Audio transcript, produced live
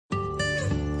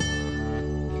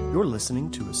You're listening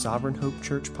to a Sovereign Hope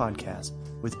Church podcast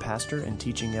with pastor and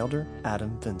teaching elder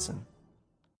Adam Vinson.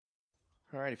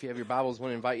 All right, if you have your Bibles, I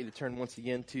want to invite you to turn once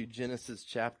again to Genesis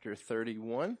chapter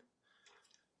 31.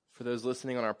 For those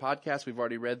listening on our podcast, we've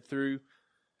already read through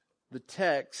the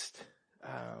text,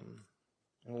 and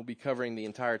we'll be covering the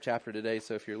entire chapter today.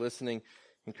 So if you're listening,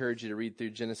 I encourage you to read through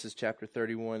Genesis chapter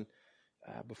 31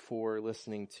 before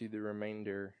listening to the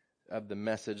remainder of the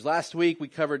message. Last week, we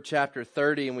covered chapter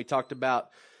 30, and we talked about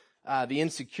the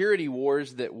insecurity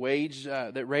wars that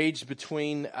raged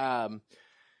between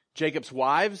Jacob's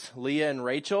wives, Leah and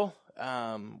Rachel.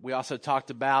 We also talked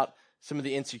about some of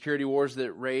the insecurity wars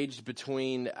that raged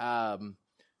between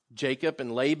Jacob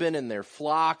and Laban and their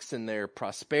flocks and their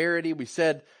prosperity. We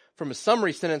said from a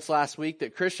summary sentence last week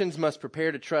that Christians must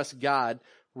prepare to trust God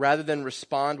rather than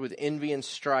respond with envy and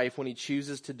strife when He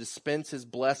chooses to dispense His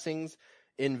blessings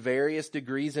in various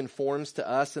degrees and forms to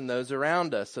us and those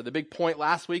around us. So the big point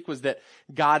last week was that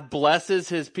God blesses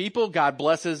His people. God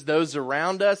blesses those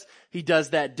around us. He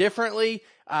does that differently.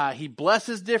 He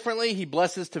blesses differently. He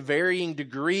blesses to varying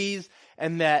degrees.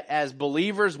 And that as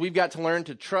believers, we've got to learn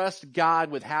to trust God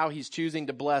with how He's choosing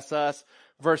to bless us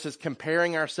versus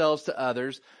comparing ourselves to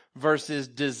others, versus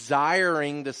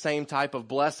desiring the same type of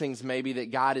blessings maybe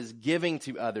that God is giving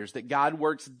to others, that God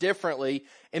works differently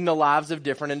in the lives of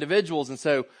different individuals. And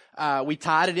so we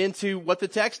tied it into what the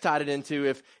text tied it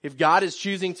into. If God is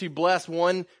choosing to bless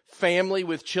one family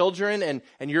with children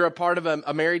and you're a part of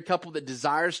a married couple that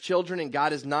desires children and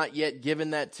God has not yet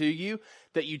given that to you,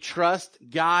 that you trust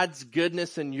God's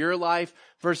goodness in your life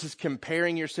versus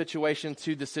comparing your situation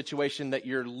to the situation that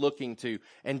you're looking to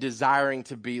and desiring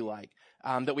to be like.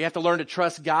 That we have to learn to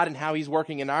trust God and how He's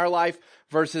working in our life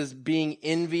versus being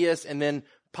envious and then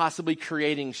possibly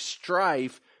creating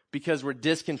strife because we're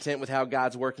discontent with how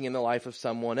God's working in the life of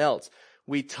someone else.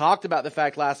 We talked about the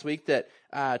fact last week that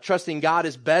trusting God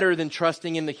is better than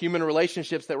trusting in the human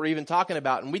relationships that we're even talking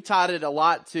about. And we tied it a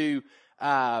lot to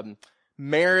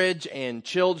marriage and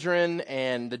children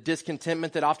and the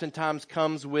discontentment that oftentimes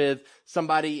comes with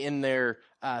somebody in their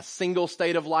single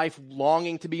state of life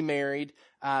longing to be married,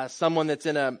 someone that's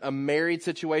in a married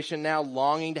situation now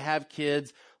longing to have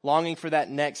kids, longing for that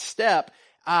next step.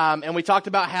 And we talked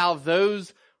about how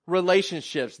those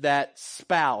relationships, that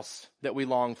spouse that we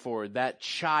long for, that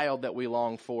child that we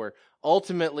long for,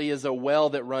 ultimately is a well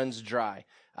that runs dry,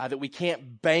 that we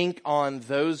can't bank on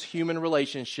those human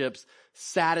relationships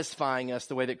satisfying us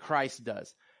the way that Christ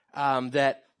does,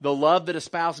 that the love that a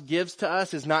spouse gives to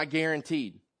us is not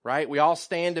guaranteed. Right? We all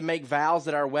stand to make vows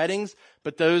at our weddings,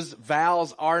 but those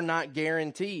vows are not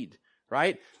guaranteed,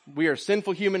 right? We are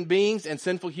sinful human beings, and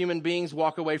sinful human beings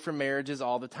walk away from marriages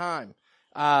all the time.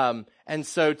 And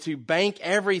so to bank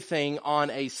everything on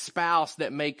a spouse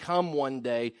that may come one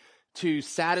day to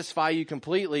satisfy you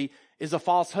completely is a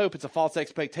false hope. It's a false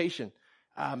expectation,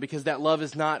 because that love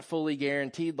is not fully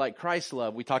guaranteed like Christ's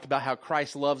love. We talked about how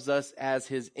Christ loves us as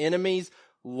His enemies,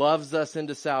 loves us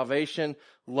into salvation,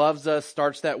 loves us,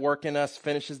 starts that work in us,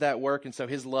 finishes that work, and so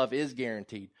His love is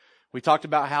guaranteed. We talked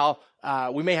about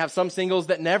how we may have some singles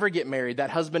that never get married,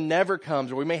 that husband never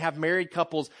comes, or we may have married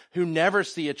couples who never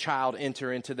see a child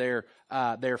enter into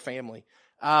their family.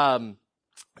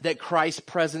 That Christ's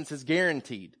presence is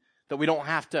guaranteed, that we don't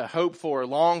have to hope for,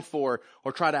 long for,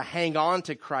 or try to hang on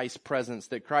to Christ's presence,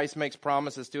 that Christ makes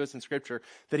promises to us in Scripture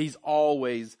that He's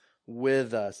always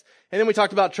with us. And then we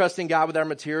talked about trusting God with our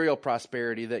material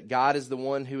prosperity, that God is the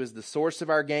one who is the source of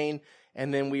our gain,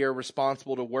 and then we are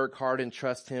responsible to work hard and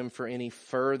trust Him for any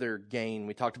further gain.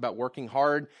 We talked about working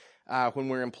hard when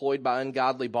we're employed by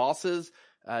ungodly bosses.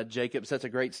 Jacob sets a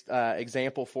great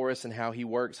example for us in how he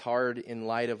works hard in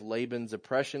light of Laban's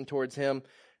oppression towards him.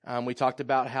 We talked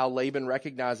about how Laban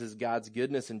recognizes God's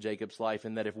goodness in Jacob's life,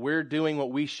 and that if we're doing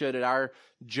what we should at our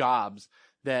jobs,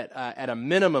 that at a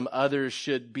minimum, others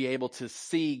should be able to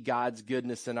see God's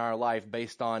goodness in our life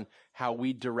based on how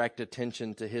we direct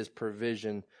attention to His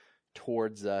provision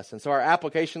towards us. And so our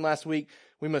application last week,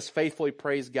 we must faithfully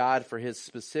praise God for His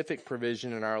specific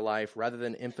provision in our life rather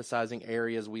than emphasizing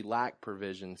areas we lack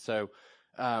provision. So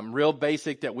real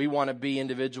basic, that we want to be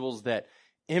individuals that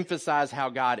emphasize how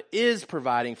God is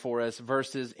providing for us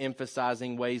versus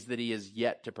emphasizing ways that He is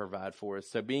yet to provide for us.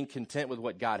 So being content with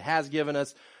what God has given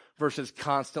us versus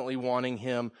constantly wanting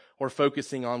Him or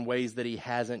focusing on ways that He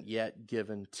hasn't yet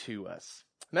given to us.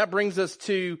 And that brings us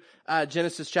to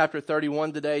Genesis chapter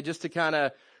 31 today. Just to kind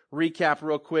of recap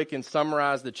real quick and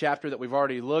summarize the chapter that we've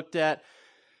already looked at.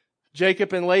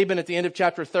 Jacob and Laban at the end of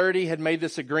chapter 30 had made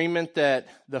this agreement that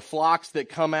the flocks that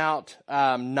come out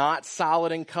not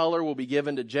solid in color will be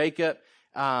given to Jacob,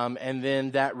 And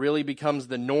then that really becomes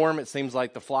the norm. It seems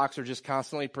like the flocks are just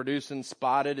constantly producing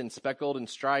spotted and speckled and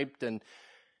striped, and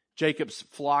Jacob's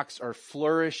flocks are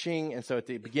flourishing. And so at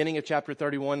the beginning of chapter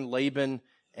 31, Laban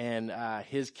and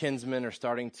his kinsmen are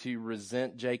starting to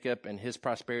resent Jacob and his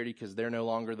prosperity because they're no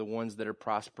longer the ones that are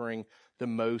prospering the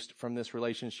most from this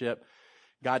relationship.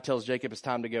 God tells Jacob it's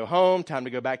time to go home, time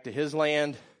to go back to his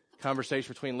land.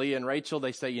 Conversation between Leah and Rachel.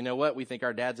 They say, you know what? We think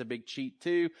our dad's a big cheat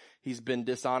too. He's been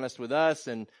dishonest with us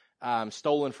and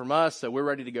stolen from us, so we're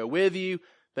ready to go with you.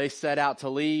 They set out to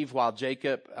leave while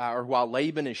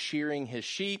Laban is shearing his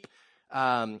sheep.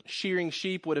 Shearing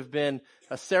sheep would have been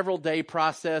a several-day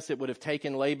process. It would have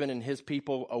taken Laban and his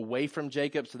people away from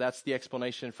Jacob, so that's the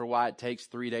explanation for why it takes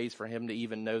 3 days for him to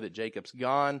even know that Jacob's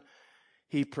gone.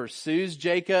 He pursues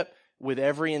Jacob with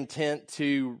every intent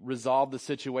to resolve the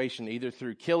situation, either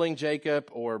through killing Jacob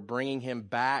or bringing him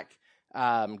back.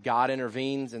 God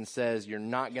intervenes and says, you're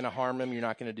not going to harm him. You're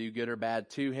not going to do good or bad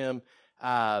to him.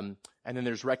 And then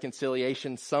there's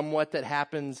reconciliation somewhat that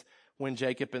happens when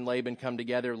Jacob and Laban come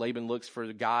together. Laban looks for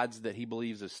the gods that he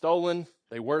believes is stolen.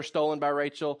 They were stolen by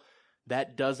Rachel.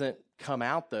 That doesn't come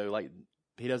out, though. Like,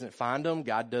 he doesn't find them.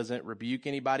 God doesn't rebuke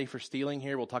anybody for stealing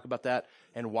here. We'll talk about that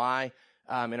and why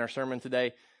in our sermon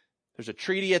today. There's a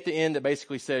treaty at the end that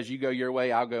basically says, you go your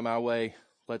way, I'll go my way.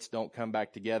 Let's don't come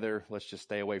back together. Let's just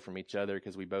stay away from each other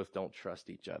because we both don't trust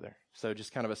each other. So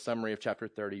just kind of a summary of chapter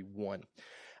 31.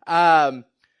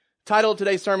 Title of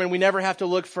today's sermon, We Never Have to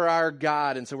Look for Our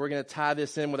God. And so we're going to tie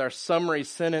this in with our summary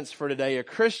sentence for today. A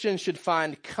Christian should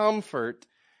find comfort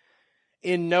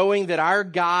in knowing that our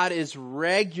God is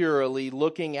regularly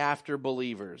looking after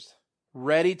believers,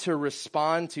 ready to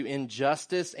respond to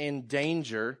injustice and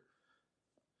danger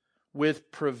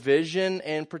with provision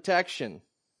and protection,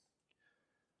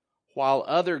 while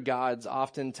other gods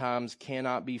oftentimes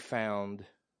cannot be found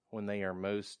when they are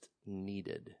most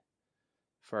needed.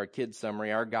 For our kids'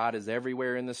 summary, our God is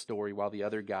everywhere in the story while the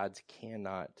other gods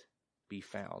cannot be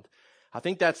found. I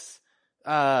think that's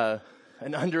an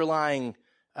underlying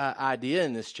idea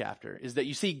in this chapter, is that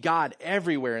you see God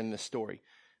everywhere in this story,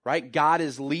 right? God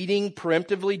is leading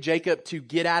preemptively Jacob to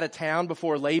get out of town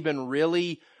before Laban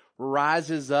really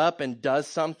rises up and does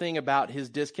something about his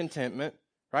discontentment,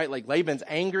 right? Like Laban's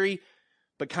angry,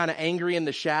 but kind of angry in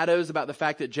the shadows about the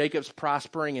fact that Jacob's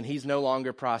prospering and he's no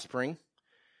longer prospering.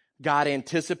 God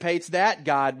anticipates that.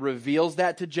 God reveals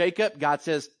that to Jacob. God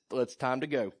says, well, it's time to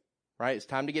go, right? It's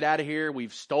time to get out of here.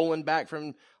 We've stolen back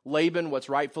from Laban what's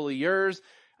rightfully yours.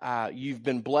 You've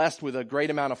been blessed with a great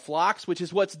amount of flocks, which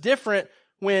is what's different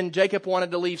when Jacob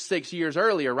wanted to leave 6 years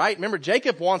earlier, right? Remember,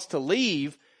 Jacob wants to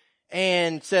leave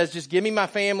and says, just give me my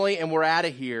family and we're out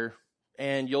of here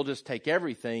and you'll just take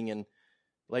everything. And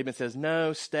Laban says,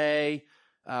 no, stay.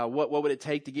 What would it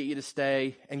take to get you to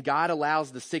stay? And God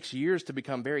allows the 6 years to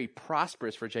become very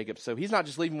prosperous for Jacob. So he's not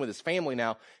just leaving with his family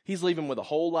now. He's leaving with a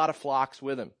whole lot of flocks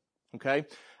with him. Okay.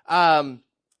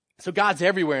 So God's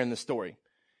everywhere in the story.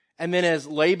 And then as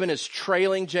Laban is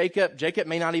trailing Jacob, Jacob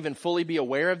may not even fully be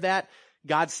aware of that.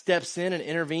 God steps in and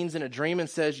intervenes in a dream and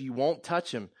says, you won't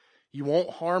touch him. You won't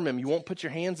harm him. You won't put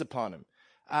your hands upon him.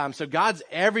 So God's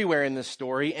everywhere in this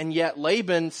story, and yet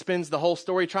Laban spends the whole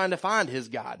story trying to find his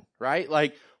God, right?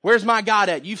 Like, where's my God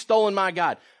at? You've stolen my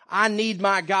God. I need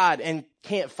my God, and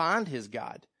can't find his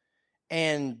God.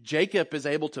 And Jacob is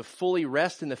able to fully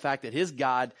rest in the fact that his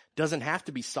God doesn't have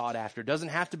to be sought after, doesn't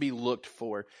have to be looked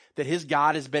for, that his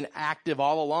God has been active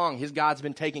all along. His God's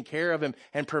been taking care of him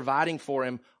and providing for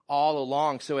him all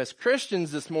along. So as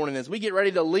Christians this morning, as we get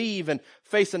ready to leave and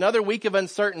face another week of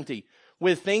uncertainty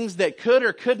with things that could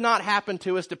or could not happen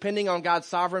to us depending on God's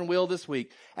sovereign will this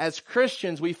week, as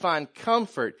Christians, we find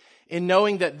comfort in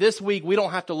knowing that this week we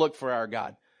don't have to look for our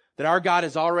God, that our God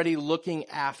is already looking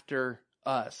after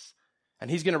us. And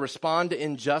he's going to respond to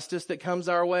injustice that comes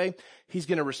our way. He's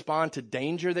going to respond to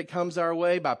danger that comes our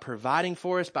way by providing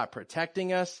for us, by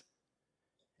protecting us.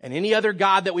 And any other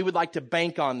God that we would like to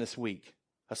bank on this week,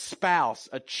 a spouse,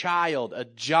 a child, a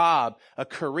job, a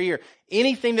career,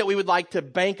 anything that we would like to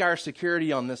bank our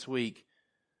security on this week,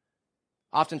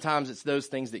 oftentimes it's those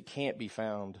things that can't be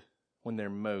found when they're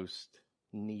most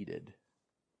needed.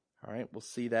 All right, we'll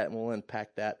see that and we'll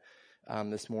unpack that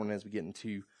this morning as we get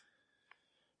into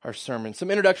our sermon.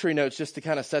 Some introductory notes just to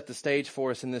kind of set the stage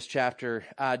for us in this chapter.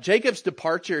 Jacob's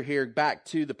departure here back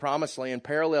to the promised land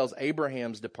parallels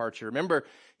Abraham's departure. Remember,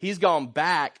 he's gone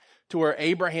back to where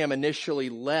Abraham initially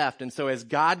left. And so as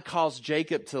God calls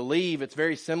Jacob to leave, it's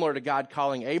very similar to God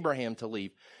calling Abraham to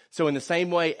leave. So in the same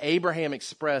way, Abraham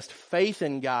expressed faith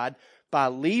in God by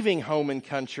leaving home and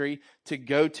country to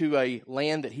go to a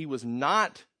land that he was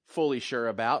not fully sure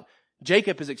about.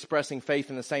 Jacob is expressing faith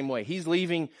in the same way. He's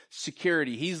leaving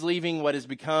security. He's leaving what has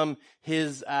become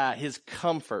his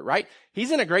comfort, right?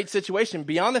 He's in a great situation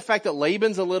beyond the fact that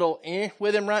Laban's a little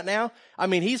with him right now. I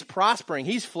mean, he's prospering.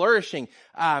 He's flourishing.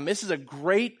 This is a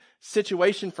great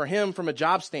situation for him from a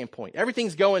job standpoint.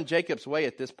 Everything's going Jacob's way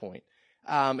at this point.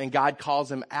 And God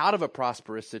calls him out of a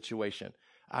prosperous situation.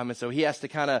 And so he has to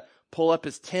kind of pull up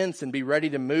his tents and be ready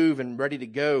to move and ready to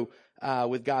go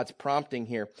with God's prompting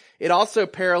here. It also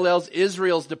parallels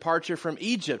Israel's departure from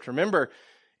Egypt. Remember,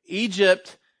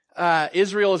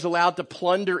 Israel is allowed to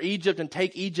plunder Egypt and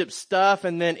take Egypt's stuff,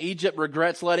 and then Egypt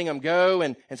regrets letting them go,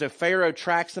 and so Pharaoh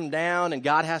tracks them down, and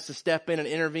God has to step in and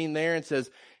intervene there and says,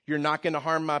 you're not going to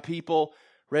harm my people.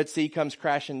 Red Sea comes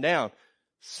crashing down.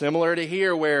 Similar to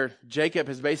here, where Jacob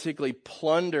has basically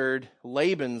plundered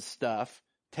Laban's stuff,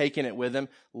 taken it with him.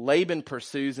 Laban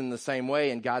pursues in the same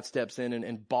way, and God steps in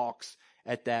and balks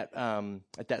at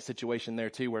that situation there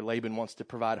too, where Laban wants to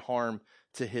provide harm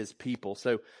to his people.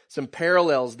 So some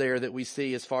parallels there that we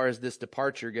see as far as this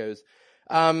departure goes.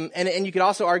 And you could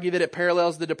also argue that it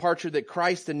parallels the departure that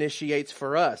Christ initiates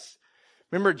for us.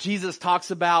 Remember, Jesus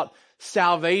talks about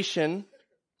salvation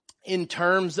in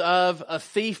terms of a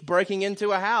thief breaking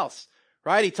into a house,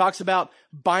 right? He talks about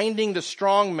binding the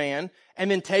strong man and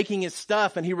then taking his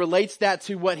stuff, and he relates that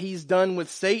to what he's done with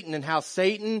Satan and how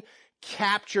Satan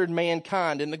captured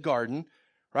mankind in the garden,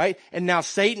 right? And now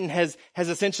Satan has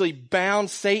essentially bound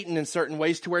Satan in certain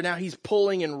ways to where now he's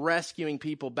pulling and rescuing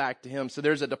people back to him. So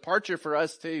there's a departure for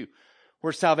us too,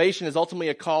 where salvation is ultimately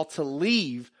a call to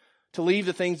leave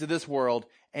the things of this world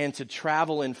and to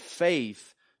travel in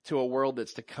faith to a world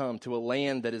that's to come, to a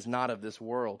land that is not of this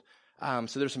world.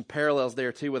 So there's some parallels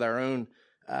there too with our own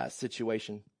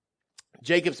situation.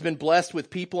 Jacob's been blessed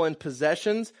with people and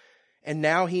possessions, and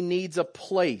now he needs a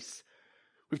place.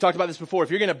 We've talked about this before. If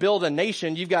you're going to build a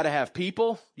nation, you've got to have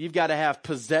people, you've got to have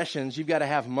possessions, you've got to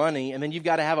have money, and then you've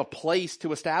got to have a place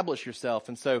to establish yourself.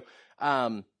 And so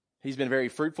he's been very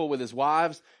fruitful with his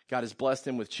wives. God has blessed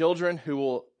him with children who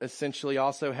will essentially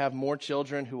also have more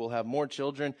children, who will have more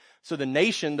children. So the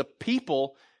nation, the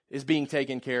people, is being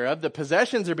taken care of. The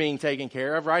possessions are being taken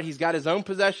care of, right? He's got his own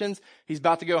possessions. He's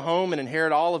about to go home and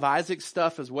inherit all of Isaac's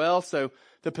stuff as well. So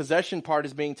the possession part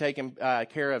is being taken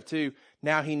care of too.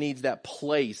 Now he needs that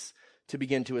place to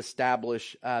begin to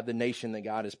establish the nation that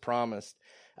God has promised.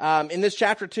 In this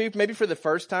chapter 2, maybe for the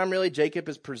first time really, Jacob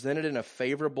is presented in a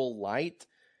favorable light,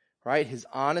 right? His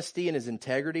honesty and his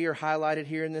integrity are highlighted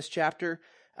here in this chapter.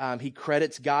 He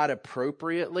credits God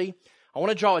appropriately. I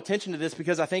want to draw attention to this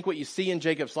because I think what you see in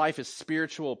Jacob's life is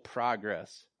spiritual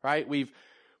progress, right?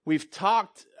 We've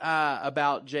talked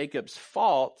about Jacob's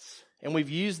faults, and we've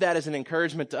used that as an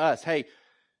encouragement to us. Hey,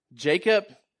 Jacob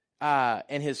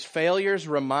and his failures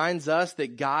reminds us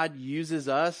that God uses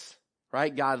us,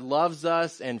 right? God loves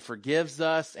us and forgives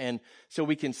us, and so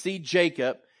we can see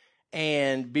Jacob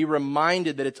and be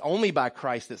reminded that it's only by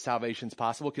Christ that salvation is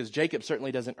possible, because Jacob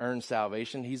certainly doesn't earn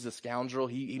salvation. He's a scoundrel.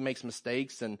 He makes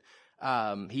mistakes, and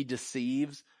he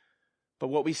deceives. But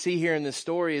what we see here in this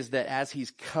story is that as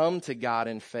he's come to God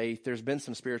in faith, there's been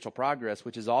some spiritual progress,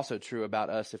 which is also true about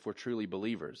us if we're truly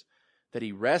believers. That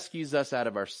he rescues us out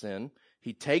of our sin.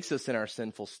 He takes us in our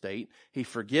sinful state. He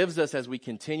forgives us as we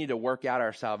continue to work out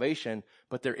our salvation,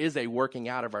 but there is a working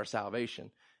out of our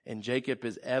salvation. And Jacob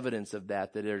is evidence of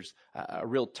that there's a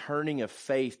real turning of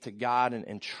faith to God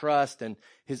and trust, and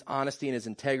his honesty and his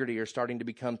integrity are starting to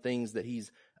become things that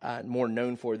he's more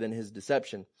known for than his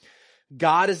deception.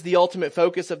 God is the ultimate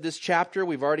focus of this chapter.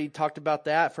 We've already talked about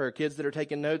that for our kids that are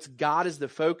taking notes. God is the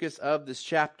focus of this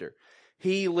chapter.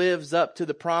 He lives up to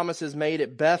the promises made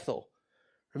at Bethel.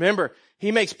 Remember,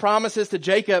 he makes promises to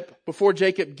Jacob before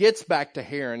Jacob gets back to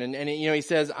Haran. And he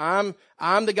says, I'm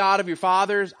the God of your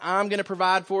fathers. I'm going to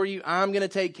provide for you. I'm going to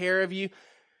take care of you.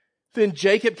 Then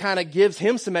Jacob kind of gives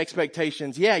him some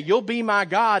expectations. Yeah, you'll be my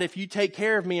God if you take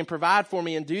care of me and provide for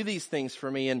me and do these things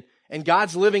for me. And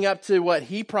God's living up to what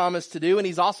he promised to do. And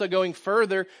he's also going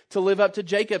further to live up to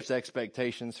Jacob's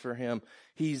expectations for him.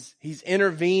 He's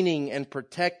intervening and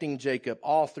protecting Jacob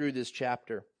all through this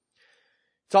chapter.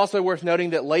 It's also worth noting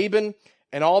that Laban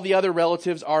and all the other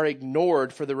relatives are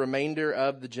ignored for the remainder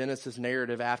of the Genesis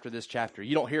narrative after this chapter.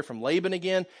 You don't hear from Laban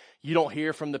again. You don't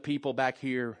hear from the people back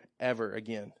here ever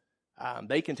again.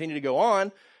 They continue to go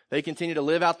on. They continue to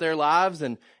live out their lives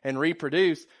and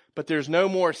reproduce, but there's no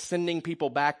more sending people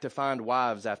back to find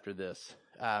wives after this.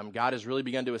 God has really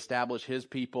begun to establish his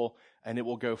people, and it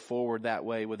will go forward that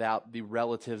way without the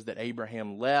relatives that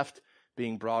Abraham left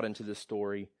being brought into the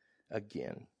story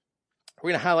again. We're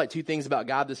going to highlight two things about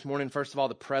God this morning. First of all,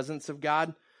 the presence of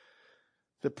God.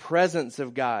 The presence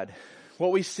of God.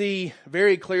 what we see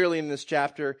very clearly in this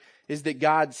chapter is that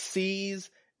God sees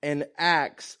and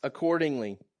acts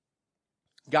accordingly.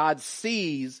 God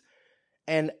sees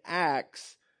and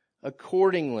acts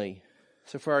accordingly.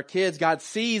 So for our kids, God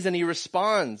sees and He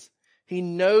responds. He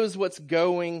knows what's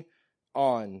going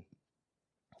on.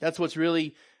 That's what's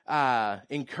really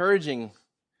encouraging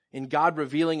in God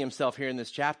revealing Himself here in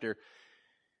this chapter.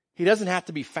 He doesn't have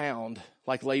to be found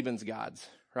like Laban's gods,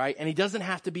 right? And he doesn't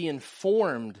have to be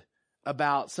informed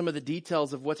about some of the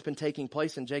details of what's been taking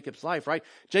place in Jacob's life, right?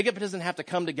 Jacob doesn't have to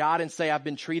come to God and say, I've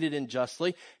been treated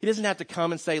unjustly. He doesn't have to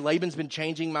come and say, Laban's been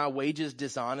changing my wages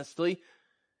dishonestly.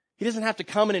 He doesn't have to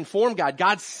come and inform God.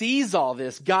 God sees all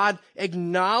this. God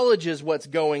acknowledges what's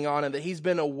going on and that He's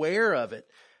been aware of it.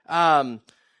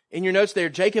 In your notes there,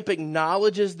 Jacob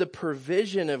acknowledges the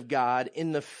provision of God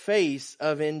in the face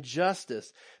of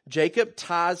injustice. Jacob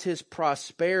ties his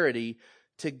prosperity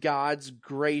to God's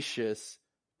gracious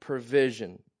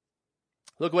provision.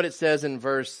 Look what it says in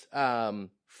verse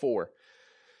 4.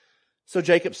 So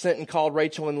Jacob sent and called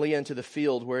Rachel and Leah into the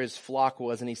field where his flock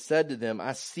was, and he said to them,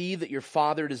 I see that your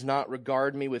father does not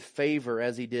regard me with favor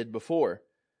as he did before,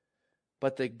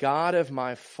 but the God of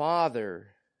my father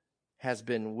has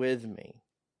been with me.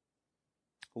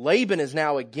 Laban is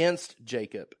now against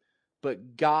Jacob,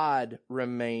 but God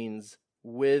remains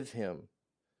with him.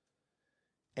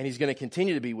 And He's going to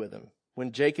continue to be with him.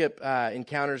 When Jacob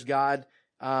encounters God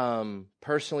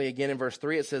personally again in verse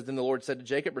 3, it says, Then the Lord said to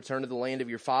Jacob, Return to the land of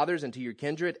your fathers and to your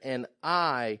kindred, and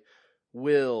I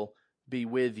will be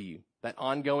with you. That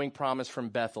ongoing promise from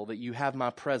Bethel that you have my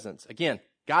presence. Again,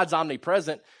 God's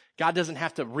omnipresent. God doesn't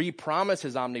have to re-promise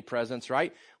His omnipresence,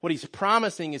 right? What He's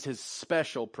promising is His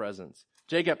special presence.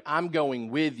 Jacob, I'm going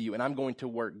with you, and I'm going to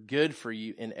work good for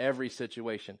you in every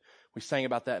situation. We sang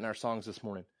about that in our songs this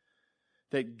morning.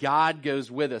 That God goes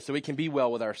with us so we can be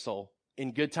well with our soul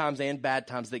in good times and bad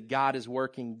times, that God is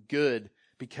working good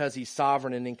because He's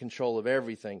sovereign and in control of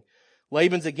everything.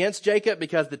 Laban's against Jacob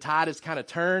because the tide has kind of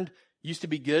turned. Used to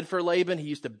be good for Laban. He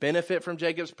used to benefit from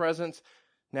Jacob's presence.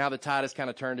 Now the tide has kind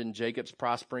of turned and Jacob's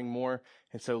prospering more.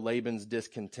 And so Laban's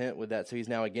discontent with that. So he's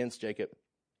now against Jacob.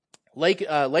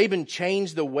 Laban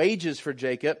changed the wages for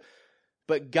Jacob,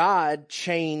 but God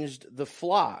changed the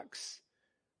flocks,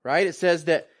 right? It says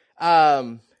that,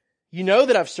 you know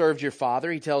that I've served your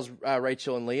father, he tells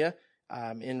Rachel and Leah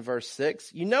in verse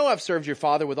 6. You know I've served your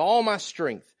father with all my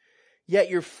strength, yet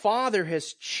your father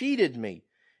has cheated me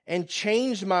and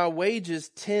changed my wages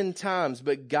 10 times,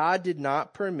 but God did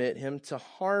not permit him to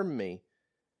harm me.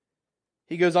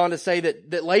 He goes on to say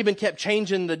that Laban kept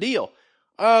changing the deal.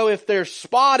 Oh, if they're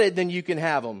spotted, then you can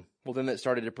have them. Well, then it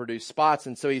started to produce spots.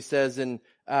 And so he says in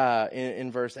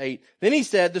verse 8, then he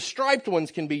said, the striped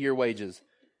ones can be your wages.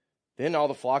 Then all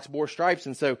the flocks bore stripes.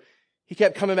 And so he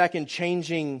kept coming back and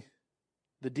changing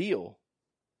the deal.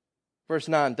 Verse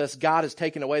 9, thus God has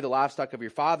taken away the livestock of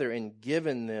your father and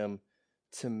given them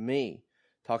to me.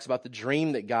 Talks about the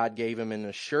dream that God gave him and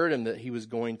assured him that He was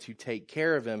going to take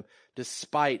care of him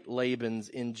despite Laban's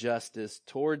injustice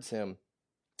towards him.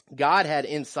 God had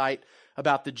insight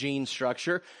about the gene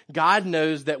structure. God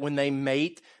knows that when they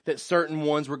mate, that certain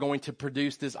ones were going to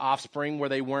produce this offspring where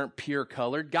they weren't pure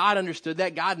colored. God understood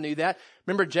that. God knew that.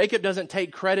 Remember, Jacob doesn't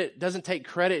take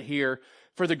credit here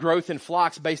for the growth in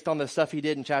flocks based on the stuff he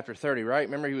did in chapter 30, right?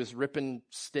 Remember, he was ripping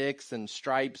sticks and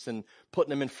stripes and putting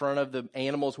them in front of the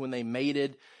animals when they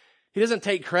mated. He doesn't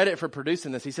take credit for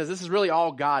producing this. He says this is really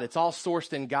all God. It's all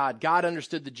sourced in God. God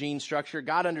understood the gene structure.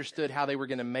 God understood how they were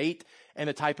going to mate and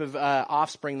the type of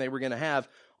offspring they were going to have.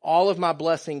 All of my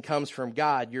blessing comes from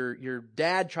God. Your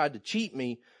dad tried to cheat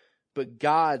me, but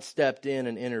God stepped in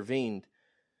and intervened.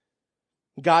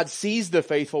 God sees the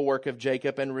faithful work of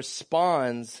Jacob and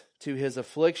responds to his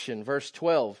affliction. Verse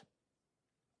 12.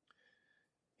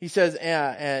 He says,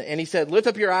 and he said, lift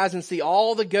up your eyes and see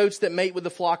all the goats that mate with the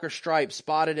flock are striped,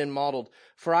 spotted and mottled.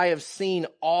 For I have seen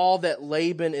all that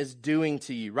Laban is doing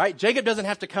to you. Right? Jacob doesn't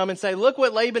have to come and say, look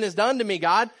what Laban has done to me,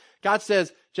 God. God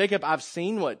says, Jacob, I've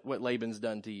seen what Laban's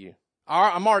done to you.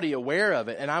 I'm already aware of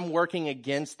it, and I'm working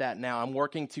against that now. I'm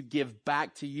working to give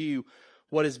back to you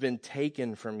what has been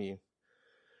taken from you.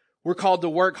 We're called to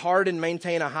work hard and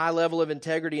maintain a high level of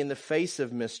integrity in the face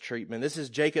of mistreatment. This is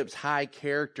Jacob's high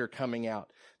character coming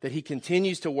out, that he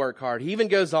continues to work hard. He even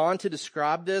goes on to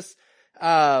describe this.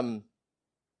 We'll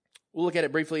look at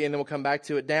it briefly and then we'll come back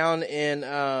to it. Down in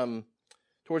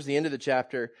towards the end of the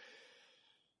chapter,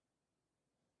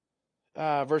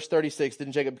 verse 36,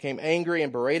 then Jacob became angry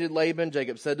and berated Laban.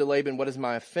 Jacob said to Laban, what is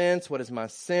my offense? What is my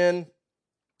sin?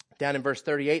 Down in verse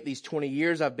 38, these 20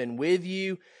 years I've been with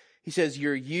you. He says,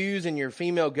 your ewes and your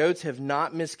female goats have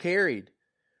not miscarried.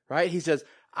 Right? He says,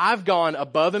 I've gone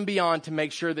above and beyond to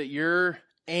make sure that your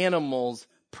animals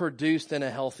produced in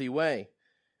a healthy way.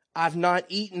 I've not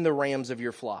eaten the rams of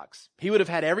your flocks. He would have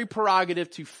had every prerogative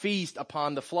to feast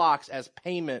upon the flocks as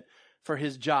payment for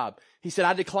his job. He said,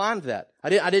 I declined that. I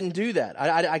didn't do that.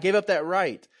 I gave up that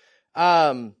right.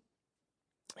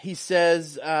 He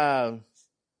says,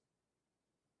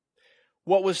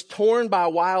 what was torn by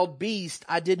wild beast,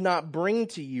 I did not bring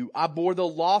to you. I bore the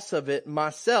loss of it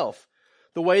myself.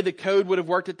 The way the code would have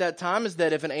worked at that time is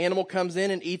that if an animal comes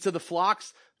in and eats of the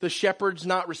flocks, the shepherd's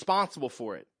not responsible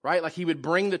for it, right? Like he would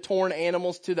bring the torn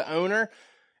animals to the owner.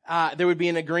 There would be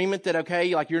an agreement that,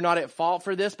 okay, like you're not at fault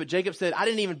for this. But Jacob said, I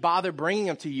didn't even bother bringing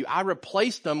them to you. I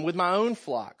replaced them with my own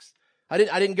flocks. I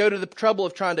didn't go to the trouble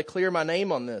of trying to clear my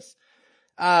name on this.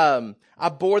 I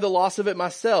bore the loss of it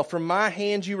myself. From my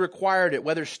hand you required it,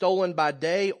 whether stolen by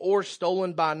day or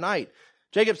stolen by night.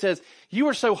 Jacob says, you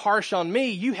were so harsh on me,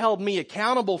 you held me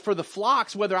accountable for the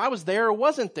flocks, whether I was there or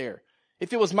wasn't there.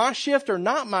 If it was my shift or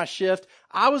not my shift,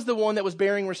 I was the one that was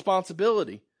bearing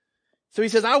responsibility. So he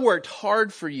says, I worked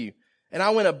hard for you, and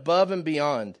I went above and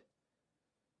beyond.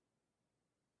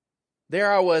 There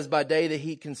I was by day, the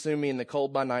heat consumed me, and the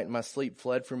cold by night, and my sleep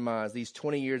fled from my eyes. These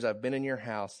 20 years I've been in your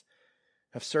house.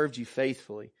 I've served you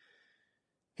faithfully.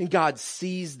 And God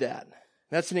sees that.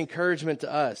 That's an encouragement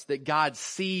to us, that God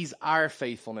sees our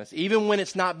faithfulness. Even when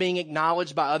it's not being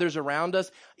acknowledged by others around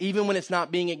us, even when it's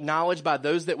not being acknowledged by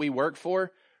those that we work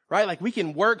for, right? Like we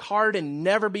can work hard and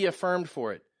never be affirmed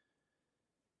for it.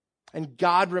 And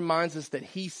God reminds us that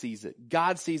He sees it.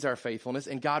 God sees our faithfulness,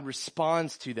 and God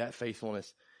responds to that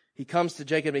faithfulness. He comes to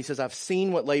Jacob and he says, I've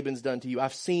seen what Laban's done to you.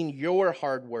 I've seen your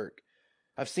hard work.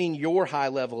 I've seen your high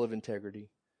level of integrity.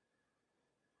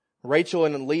 Rachel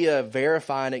and Leah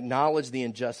verify and acknowledge the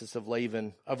injustice of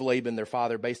Laban, their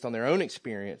father, based on their own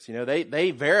experience. You know, they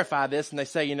verify this and they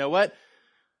say, you know what?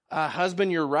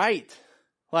 Husband, you're right.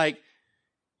 Like,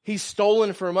 he's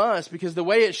stolen from us, because the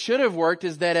way it should have worked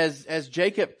is that as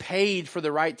Jacob paid for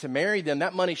the right to marry them,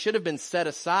 that money should have been set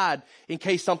aside in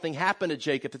case something happened to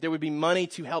Jacob, that there would be money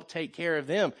to help take care of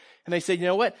them. And they said, you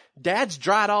know what? Dad's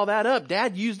dried all that up.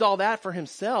 Dad used all that for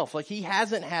himself. Like, he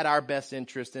hasn't had our best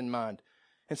interest in mind.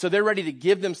 And so they're ready to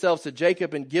give themselves to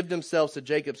Jacob and give themselves to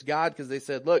Jacob's God, because they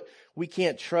said, look, we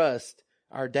can't trust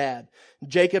our dad.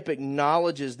 Jacob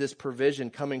acknowledges this provision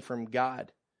coming from God,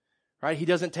 right? He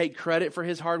doesn't take credit for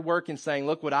his hard work and saying,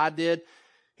 look what I did.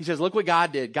 He says, look what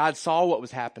God did. God saw what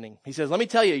was happening. He says, let me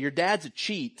tell you, your dad's a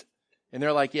cheat. And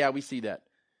they're like, yeah, we see that.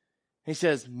 He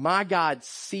says, my God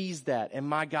sees that, and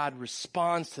my God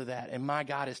responds to that, and my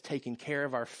God is taking care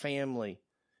of our family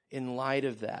in light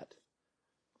of that.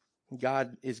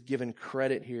 God is given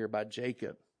credit here by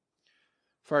Jacob.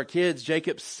 For our kids,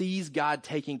 Jacob sees God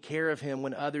taking care of him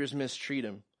when others mistreat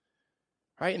him.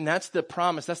 Right? And that's the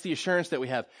promise, that's the assurance that we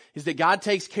have, is that God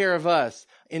takes care of us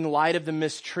in light of the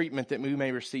mistreatment that we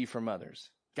may receive from others.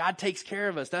 God takes care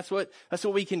of us. That's what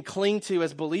we can cling to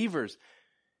as believers,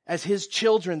 as His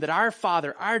children, that our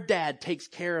Father, our Dad, takes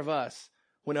care of us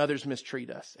when others mistreat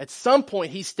us. At some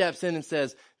point, He steps in and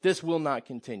says, this will not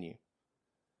continue.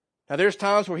 Now, there's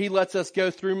times where He lets us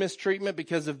go through mistreatment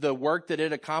because of the work that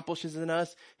it accomplishes in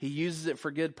us. He uses it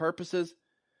for good purposes.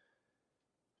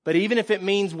 But even if it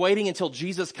means waiting until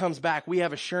Jesus comes back, we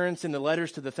have assurance in the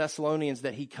letters to the Thessalonians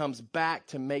that He comes back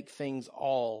to make things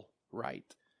all right.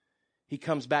 He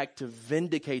comes back to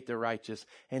vindicate the righteous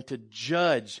and to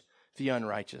judge the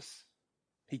unrighteous.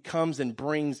 He comes and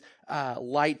brings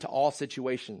light to all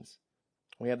situations.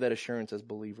 We have that assurance as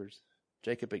believers.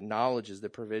 Jacob acknowledges the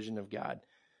provision of God.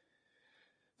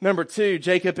 Number 2,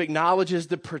 Jacob acknowledges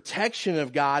the protection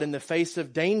of God in the face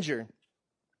of danger.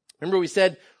 Remember, we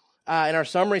said in our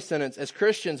summary sentence, as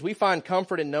Christians, we find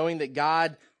comfort in knowing that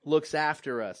God looks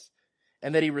after us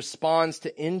and that He responds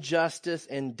to injustice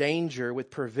and danger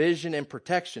with provision and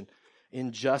protection.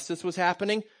 Injustice was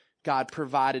happening, God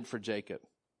provided for Jacob.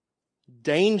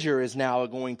 Danger is now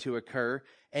going to occur,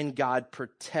 and God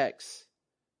protects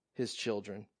His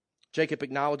children. Jacob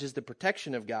acknowledges the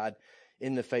protection of God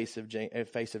in the face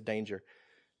of danger.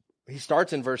 He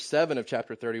starts in verse 7 of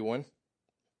chapter 31.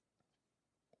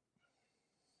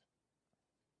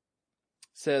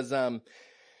 Says,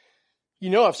 you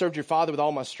know, I've served your father with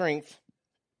all my strength,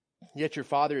 yet your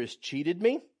father has cheated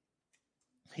me.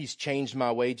 He's changed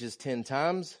my wages 10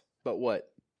 times, but what?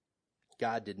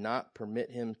 God did not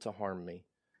permit him to harm me.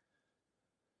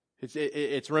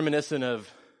 It's reminiscent of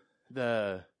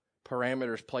the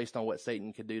parameters placed on what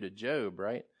Satan could do to Job,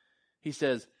 right? He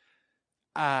says,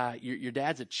 your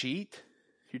dad's a cheat.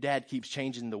 Your dad keeps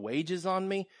changing the wages on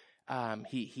me.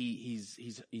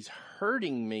 He's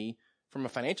hurting me from a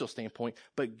financial standpoint,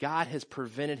 but God has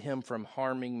prevented him from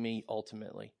harming me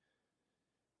ultimately.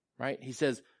 Right? He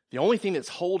says, the only thing that's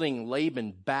holding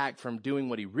Laban back from doing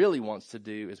what he really wants to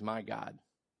do is my God.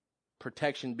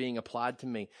 Protection being applied to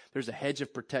me. There's a hedge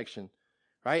of protection,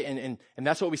 right? And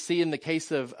that's what we see in the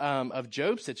case of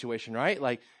Job's situation, right?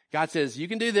 Like God says, you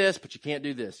can do this, but you can't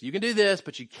do this. You can do this,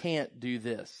 but you can't do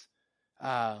this.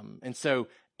 And so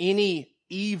any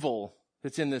evil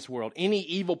that's in this world, any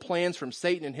evil plans from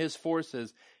Satan and his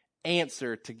forces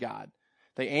answer to God.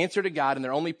 They answer to God, and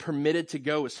they're only permitted to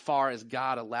go as far as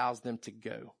God allows them to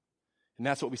go. And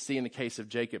that's what we see in the case of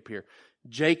Jacob here.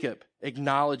 Jacob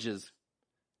acknowledges,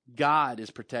 God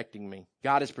is protecting me.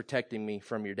 God is protecting me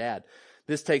from your dad.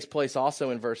 This takes place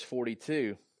also in verse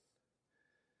 42.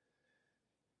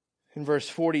 In verse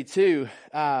 42,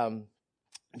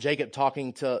 Jacob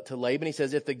talking to Laban, he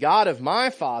says, if the God of my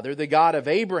father, the God of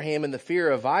Abraham and the fear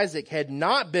of Isaac had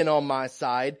not been on my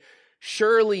side,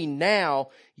 surely now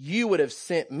you would have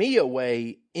sent me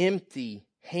away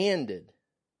empty-handed.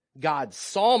 God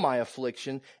saw my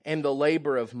affliction and the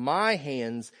labor of my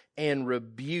hands and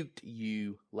rebuked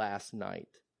you last night.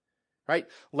 Right?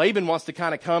 Laban wants to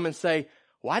kind of come and say,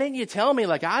 why didn't you tell me?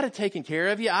 Like, I'd have taken care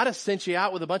of you. I'd have sent you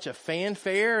out with a bunch of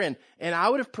fanfare and I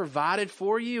would have provided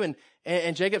for you.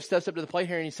 And Jacob steps up to the plate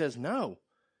here and he says, no.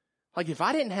 Like, if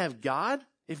I didn't have God,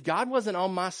 if God wasn't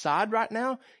on my side right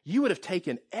now, you would have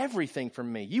taken everything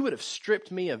from me. You would have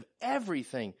stripped me of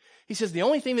everything. He says, the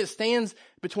only thing that stands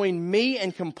between me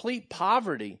and complete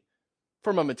poverty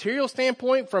from a material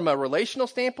standpoint, from a relational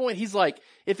standpoint, he's like,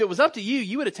 if it was up to you,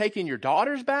 you would have taken your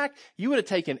daughters back. You would have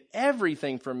taken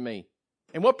everything from me.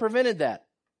 And what prevented that?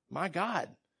 My God.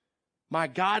 My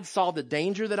God saw the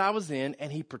danger that I was in and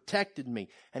he protected me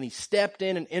and he stepped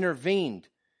in and intervened.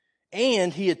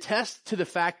 And he attests to the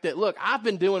fact that, look, I've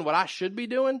been doing what I should be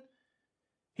doing.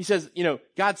 He says,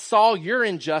 God saw your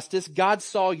injustice. God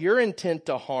saw your intent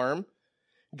to harm.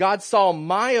 God saw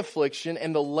my affliction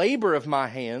and the labor of my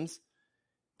hands,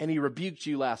 and he rebuked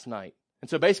you last night. And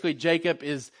so basically Jacob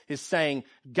is saying,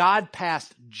 God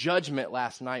passed judgment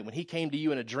last night when he came to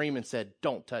you in a dream and said,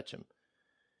 don't touch him.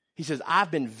 He says, I've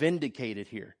been vindicated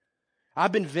here.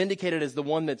 I've been vindicated as the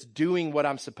one that's doing what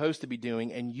I'm supposed to be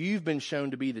doing, and you've been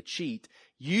shown to be the cheat.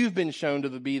 You've been shown to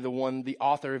be the one, the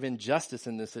author of injustice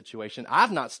in this situation.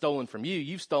 I've not stolen from you.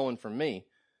 You've stolen from me.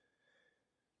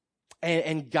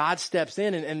 And God steps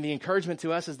in, and the encouragement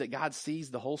to us is that God sees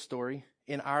the whole story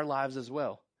in our lives as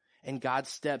well. And God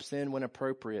steps in when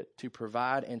appropriate to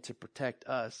provide and to protect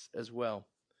us as well.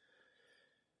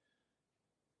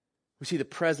 We see the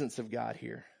presence of God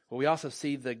here. But we also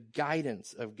see the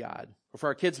guidance of God. Or for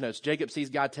our kids' notes, Jacob sees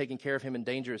God taking care of him in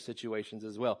dangerous situations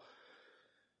as well.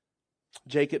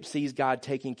 Jacob sees God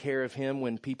taking care of him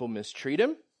when people mistreat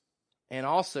him and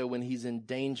also when he's in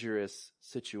dangerous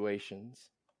situations.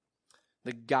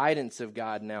 The guidance of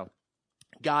God now.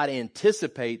 God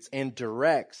anticipates and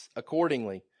directs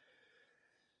accordingly.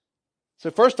 So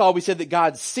first of all, we said that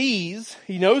God sees,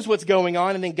 he knows what's going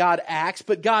on, and then God acts,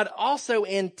 but God also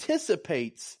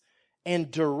anticipates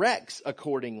and directs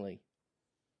accordingly,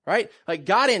 right? Like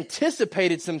God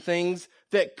anticipated some things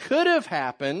that could have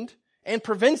happened and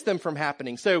prevents them from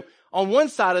happening. So on one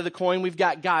side of the coin, we've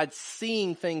got God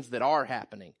seeing things that are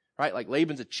happening, right? Like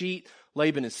Laban's a cheat,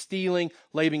 Laban is stealing,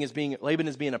 Laban is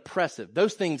being oppressive.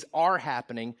 Those things are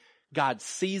happening. God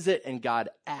sees it and God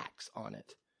acts on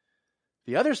it.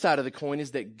 The other side of the coin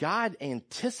is that God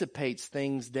anticipates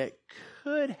things that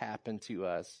could happen to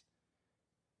us,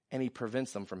 and he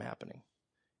prevents them from happening.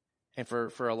 And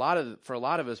for a lot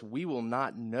of us, we will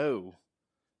not know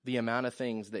the amount of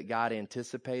things that God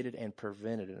anticipated and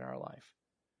prevented in our life.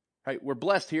 Right? We're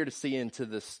blessed here to see into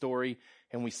the story,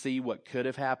 and we see what could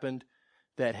have happened,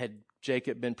 that had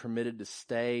Jacob been permitted to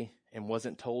stay and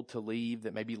wasn't told to leave,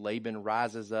 that maybe Laban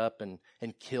rises up and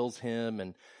kills him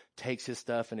and takes his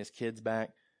stuff and his kids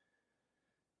back.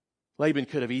 Laban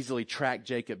could have easily tracked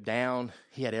Jacob down.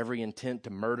 He had every intent to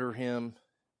murder him.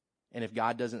 And if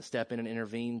God doesn't step in and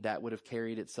intervene, that would have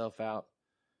carried itself out.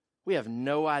 We have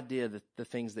no idea the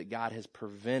things that God has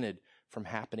prevented from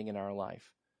happening in our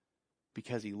life,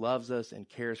 because he loves us and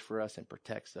cares for us and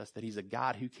protects us, that he's a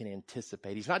God who can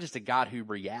anticipate. He's not just a God who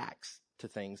reacts to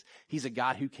things. He's a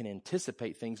God who can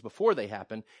anticipate things before they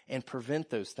happen and prevent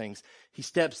those things. He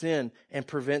steps in and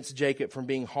prevents Jacob from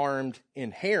being harmed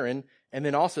in Haran, and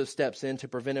then also steps in to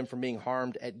prevent him from being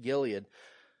harmed at Gilead.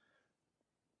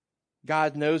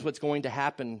 God knows what's going to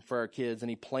happen for our kids, and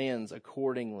he plans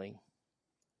accordingly.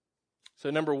 So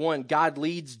number one, God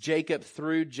leads Jacob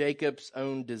through Jacob's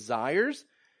own desires,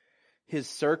 his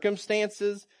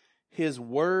circumstances, his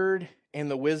word, and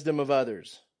the wisdom of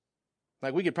others.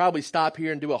 Like we could probably stop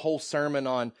here and do a whole sermon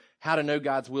on how to know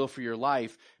God's will for your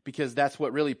life, because that's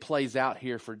what really plays out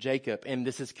here for Jacob. And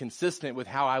this is consistent with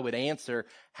how I would answer,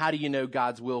 how do you know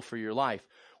God's will for your life?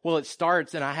 Well, it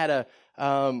starts, and I had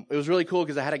it was really cool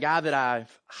because I had a guy that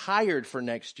I've hired for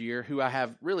next year who I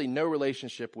have really no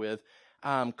relationship with,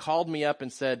 called me up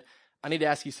and said, I need to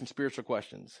ask you some spiritual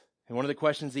questions. And one of the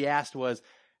questions he asked was,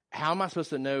 how am I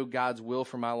supposed to know God's will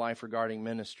for my life regarding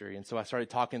ministry? And so I started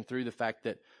talking through the fact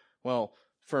that, well,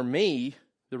 for me,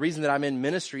 the reason that I'm in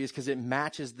ministry is because it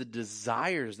matches the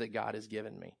desires that God has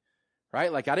given me,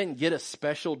 right? Like I didn't get a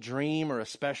special dream or a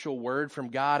special word from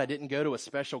God. I didn't go to a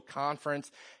special conference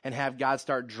and have God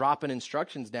start dropping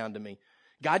instructions down to me.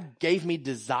 God gave me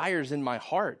desires in my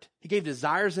heart. He gave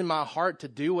desires in my heart to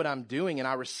do what I'm doing, and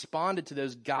I responded to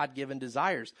those God-given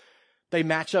desires. They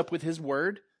match up with His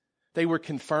word. They were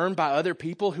confirmed by other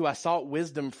people who I sought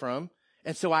wisdom from.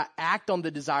 And so I act on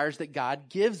the desires that God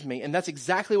gives me. And that's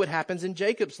exactly what happens in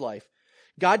Jacob's life.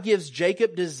 God gives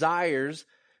Jacob desires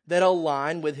that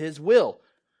align with His will.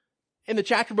 In the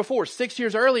chapter before, 6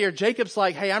 years earlier, Jacob's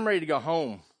like, hey, I'm ready to go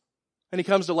home. And he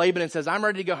comes to Laban and says, I'm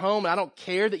ready to go home, and I don't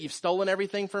care that you've stolen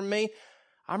everything from me.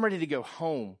 I'm ready to go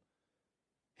home.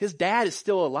 His dad is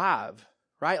still alive,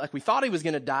 right? Like we thought he was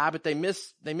going to die, but they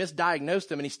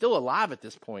misdiagnosed him, and he's still alive at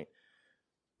this point.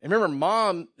 And remember,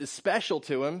 mom is special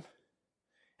to him.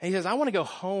 And he says, I want to go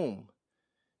home.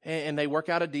 And they work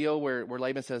out a deal where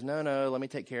Laban says, no, let me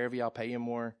take care of you. I'll pay you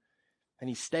more. And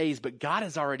he stays. But God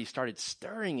has already started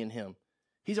stirring in him.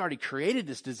 He's already created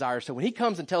this desire. So when he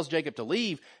comes and tells Jacob to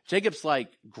leave, Jacob's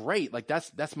like, great, like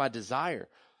that's my desire.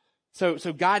 So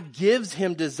God gives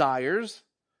him desires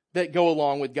that go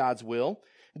along with God's will.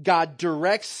 God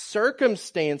directs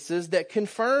circumstances that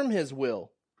confirm His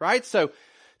will, right? So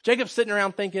Jacob's sitting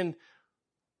around thinking,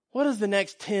 what does the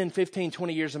next 10, 15,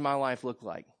 20 years of my life look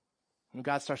like? And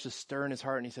God starts to stir in his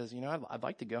heart, and he says, I'd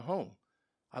like to go home.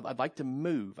 I'd like to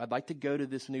move. I'd like to go to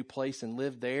this new place and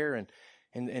live there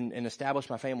and establish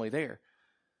my family there.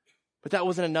 But that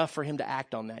wasn't enough for him to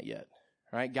act on that yet,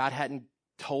 right? God hadn't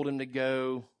told him to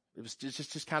go. It was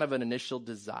just kind of an initial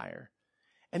desire.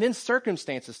 And then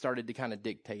circumstances started to kind of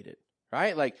dictate it,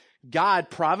 right? Like God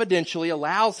providentially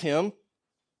allows him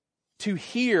to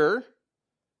hear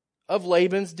of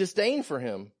Laban's disdain for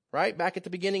him, right? Back at the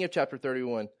beginning of chapter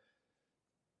 31.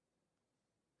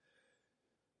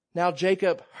 Now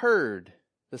Jacob heard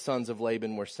the sons of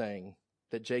Laban were saying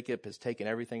that Jacob has taken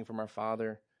everything from our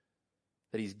father,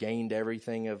 that he's gained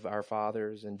everything of our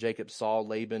fathers. And Jacob saw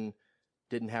Laban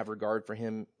didn't have regard for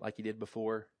him like he did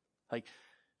before. Like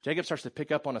Jacob starts to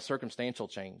pick up on a circumstantial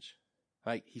change.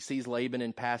 Like he sees Laban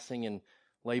in passing, and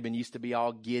Laban used to be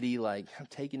all giddy, like, I'm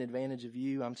taking advantage of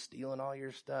you. I'm stealing all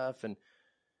your stuff. And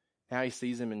now he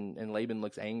sees him, and Laban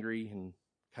looks angry and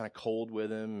kind of cold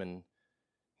with him. And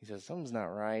he says, something's not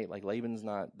right. Like Laban's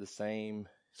not the same.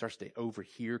 He starts to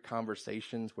overhear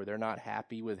conversations where they're not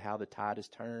happy with how the tide has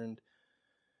turned.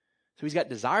 So he's got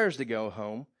desires to go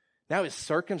home. Now his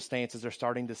circumstances are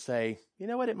starting to say, you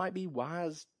know what? It might be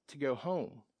wise to go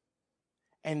home.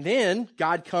 And then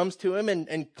God comes to him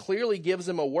and clearly gives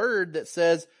him a word that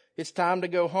says, it's time to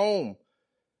go home.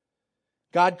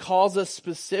 God calls us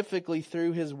specifically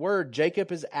through His word.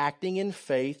 Jacob is acting in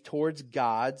faith towards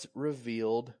God's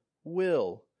revealed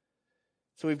will.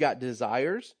 So we've got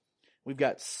desires, we've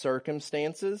got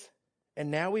circumstances, and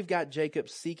now we've got Jacob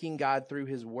seeking God through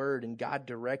His word, and God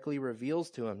directly reveals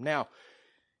to him. Now,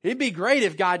 it'd be great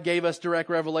if God gave us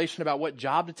direct revelation about what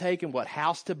job to take and what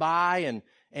house to buy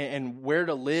and where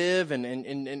to live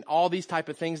and all these type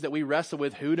of things that we wrestle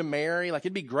with, who to marry. Like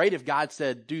it'd be great if God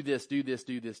said, do this, do this,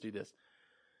 do this, do this.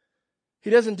 He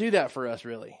doesn't do that for us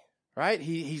really, right?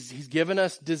 He's given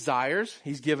us desires.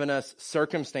 He's given us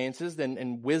circumstances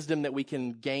and wisdom that we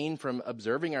can gain from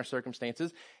observing our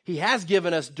circumstances. He has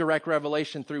given us direct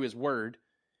revelation through His word.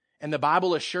 And the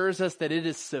Bible assures us that it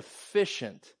is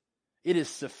sufficient. It is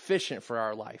sufficient for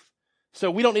our life.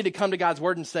 So we don't need to come to God's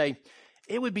word and say,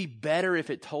 it would be better if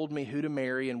it told me who to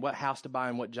marry and what house to buy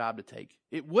and what job to take.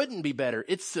 It wouldn't be better.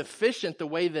 It's sufficient the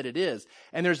way that it is.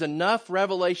 And there's enough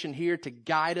revelation here to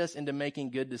guide us into making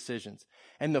good decisions.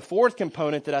 And the fourth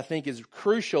component that I think is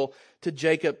crucial to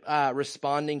Jacob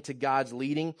responding to God's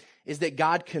leading is that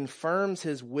God confirms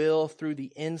His will through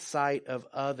the insight of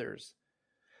others.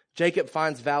 Jacob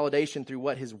finds validation through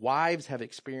what his wives have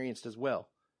experienced as well.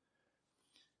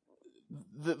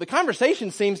 The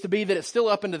conversation seems to be that it's still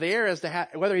up into the air as to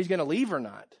whether he's going to leave or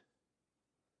not.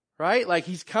 Right? Like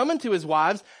he's coming to his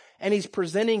wives and he's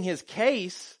presenting his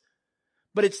case,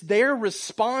 but it's their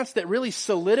response that really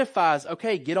solidifies,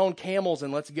 okay, get on camels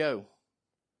and let's go.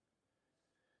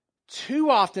 too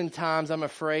often times, I'm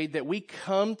afraid that we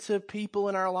come to people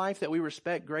in our life that we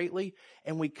respect greatly,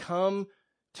 and we come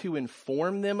to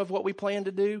inform them of what we plan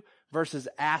to do versus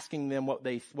asking them what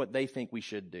they think we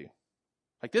should do.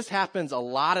 Like, this happens a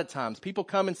lot of times. People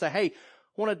come and say, hey,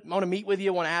 I want to meet with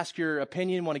you, want to ask your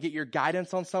opinion, want to get your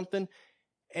guidance on something.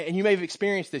 And you may have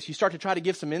experienced this. You start to try to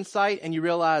give some insight and you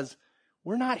realize,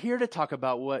 we're not here to talk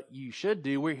about what you should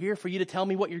do. We're here for you to tell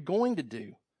me what you're going to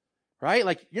do. Right?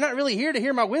 Like, you're not really here to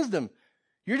hear my wisdom.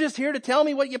 You're just here to tell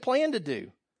me what you plan to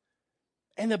do.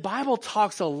 And the Bible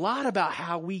talks a lot about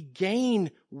how we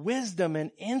gain wisdom and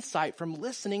insight from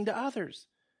listening to others.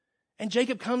 And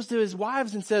Jacob comes to his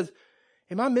wives and says,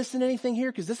 am I missing anything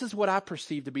here? Because this is what I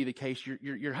perceive to be the case.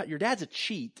 Your dad's a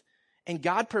cheat, and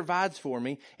God provides for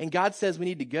me, and God says we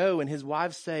need to go, and his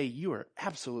wives say, you are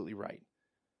absolutely right.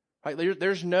 Right?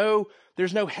 There's no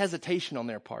hesitation on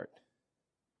their part.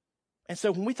 And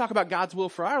so when we talk about God's will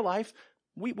for our life,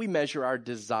 we measure our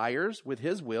desires with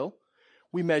his will.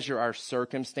 We measure our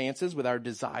circumstances with our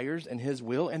desires and his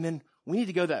will. And then we need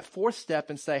to go that fourth step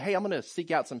and say, hey, I'm going to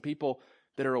seek out some people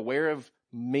that are aware of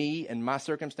me and my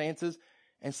circumstances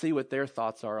and see what their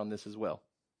thoughts are on this as well.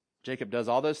 Jacob does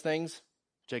all those things.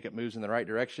 Jacob moves in the right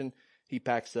direction. He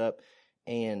packs up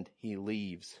and he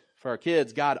leaves. For our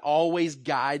kids, God always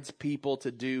guides people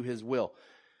to do his will.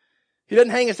 He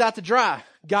doesn't hang us out to dry.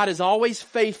 God is always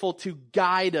faithful to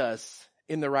guide us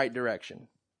in the right direction.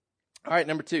 All right,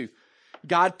 number 2.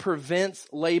 God prevents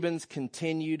Laban's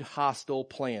continued hostile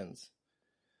plans.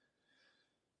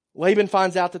 Laban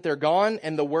finds out that they're gone,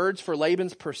 and the words for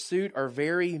Laban's pursuit are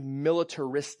very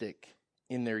militaristic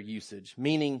in their usage,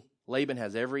 meaning Laban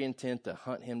has every intent to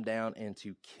hunt him down and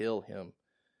to kill him.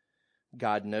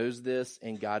 God knows this,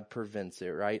 and God prevents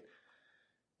it, right?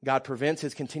 God prevents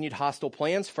his continued hostile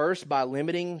plans first by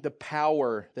limiting the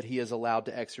power that he is allowed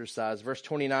to exercise. Verse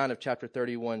 29 of chapter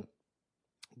 31,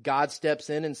 God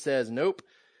steps in and says, nope,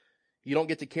 you don't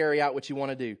get to carry out what you want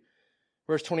to do.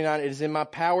 Verse 29, it is in my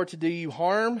power to do you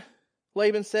harm,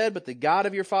 Laban said, but the God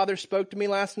of your father spoke to me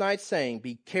last night saying,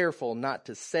 be careful not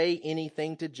to say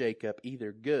anything to Jacob,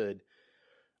 either good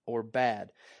or bad.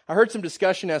 I heard some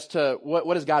discussion as to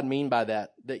what does God mean by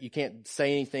that you can't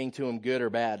say anything to him good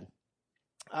or bad.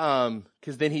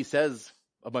 Because then he says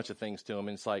a bunch of things to him,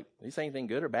 and it's like, did he say anything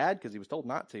good or bad? Because he was told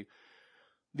not to.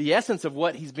 The essence of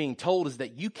what he's being told is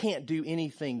that you can't do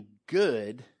anything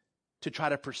good to try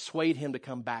to persuade him to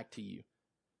come back to you.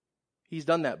 He's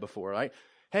done that before, right?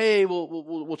 Hey,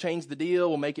 we'll change the deal.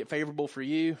 We'll make it favorable for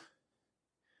you.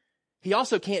 He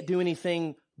also can't do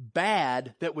anything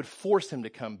bad that would force him to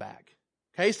come back.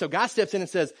 Okay, so God steps in and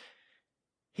says,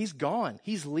 he's gone.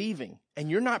 He's leaving. And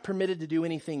you're not permitted to do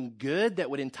anything good that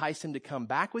would entice him to come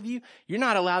back with you. You're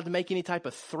not allowed to make any type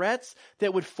of threats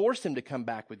that would force him to come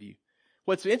back with you.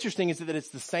 What's interesting is that it's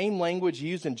the same language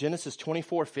used in Genesis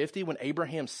 24:50 when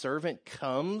Abraham's servant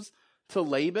comes to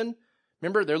Laban.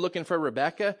 Remember, they're looking for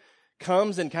Rebekah,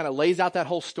 comes and kind of lays out that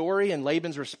whole story, and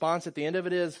Laban's response at the end of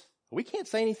it is, we can't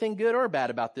say anything good or bad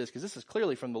about this because this is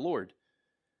clearly from the Lord.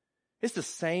 It's the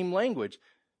same language.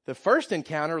 The first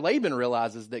encounter, Laban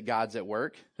realizes that God's at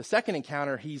work. The second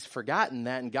encounter, he's forgotten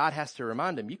that, and God has to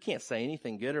remind him, you can't say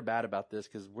anything good or bad about this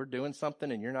because we're doing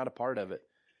something and you're not a part of it.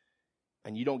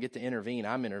 And you don't get to intervene.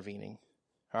 I'm intervening.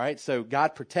 All right, so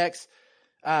God protects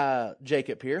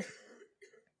Jacob here.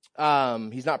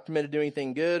 He's not permitted to do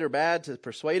anything good or bad to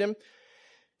persuade him.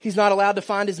 He's not allowed to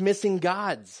find his missing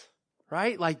gods,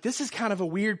 right? Like, this is kind of a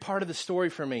weird part of the story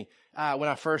for me when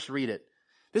I first read it.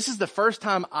 This is the first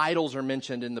time idols are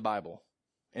mentioned in the Bible.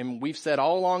 And we've said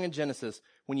all along in Genesis,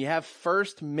 when you have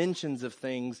first mentions of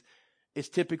things, it's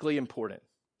typically important.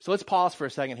 So let's pause for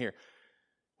a second here.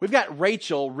 We've got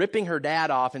Rachel ripping her dad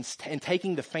off and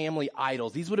taking the family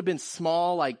idols. These would have been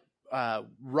small, like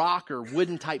rock or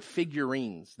wooden type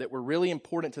figurines that were really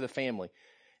important to the family.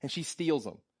 And she steals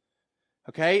them.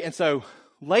 Okay, and so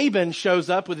Laban shows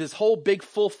up with his whole big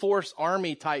full force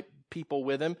army type people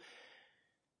with him.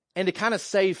 And to kind of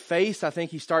save face, I think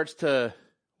he starts to,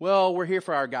 well, we're here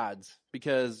for our gods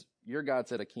because your God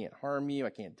said I can't harm you.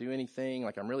 I can't do anything.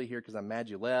 Like, I'm really here because I'm mad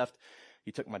you left.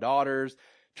 You took my daughters.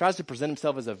 Tries to present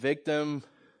himself as a victim.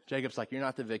 Jacob's like, you're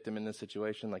not the victim in this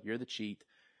situation. Like, you're the cheat.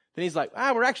 Then he's like,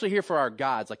 we're actually here for our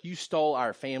gods. Like, you stole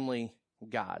our family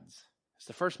gods. It's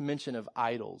the first mention of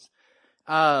idols.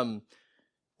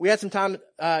 We had some time,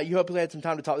 you hopefully had some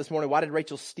time to talk this morning. Why did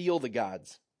Rachel steal the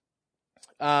gods?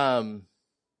 Why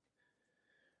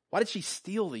did she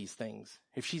steal these things?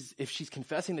 If she's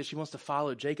confessing that she wants to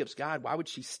follow Jacob's God, why would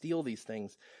she steal these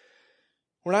things?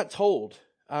 We're not told.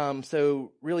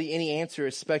 So really any answer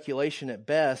is speculation at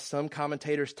best. Some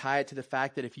commentators tie it to the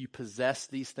fact that if you possess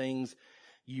these things,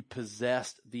 you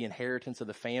possessed the inheritance of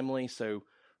the family. So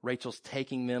Rachel's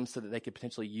taking them so that they could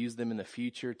potentially use them in the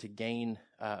future to gain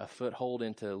a foothold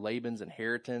into Laban's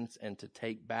inheritance and to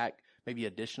take back maybe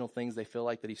additional things they feel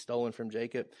like that he's stolen from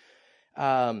Jacob.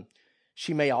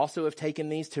 She may also have taken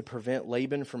these to prevent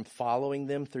Laban from following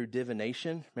them through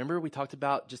divination. Remember, we talked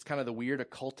about just kind of the weird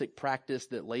occultic practice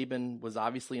that Laban was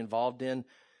obviously involved in,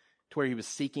 to where he was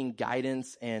seeking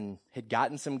guidance and had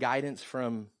gotten some guidance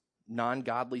from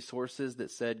non-godly sources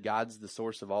that said God's the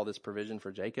source of all this provision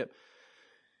for Jacob.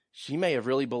 She may have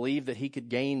really believed that he could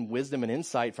gain wisdom and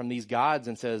insight from these gods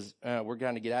and says, we're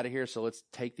going to get out of here, so let's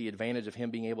take the advantage of him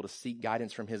being able to seek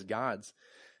guidance from his gods.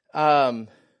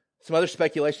 Some other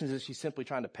speculations is she's simply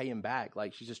trying to pay him back.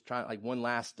 Like she's just trying, like one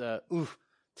last oof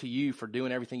to you for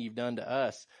doing everything you've done to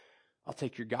us. I'll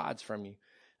take your gods from you.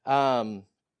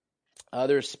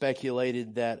 Others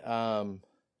speculated that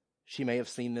she may have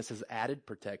seen this as added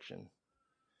protection.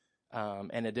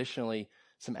 And additionally,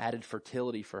 some added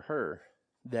fertility for her.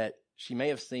 That she may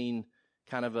have seen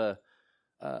kind of a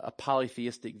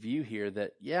polytheistic view here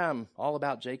that, yeah, I'm all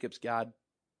about Jacob's God,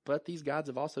 but these gods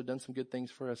have also done some good things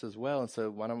for us as well. And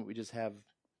so why don't we just have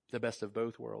the best of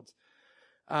both worlds?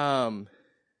 Why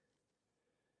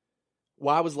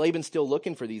was Laban still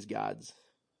looking for these gods?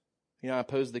 You know, I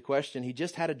posed the question, he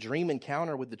just had a dream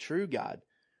encounter with the true God.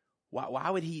 Why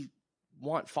would he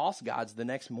want false gods the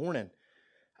next morning?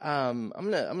 I'm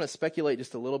gonna speculate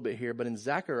just a little bit here, but in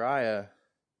Zechariah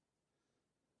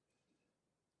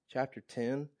chapter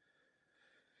 10,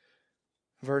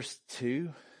 verse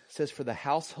 2, says, "For the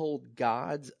household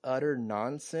gods utter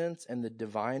nonsense, and the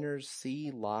diviners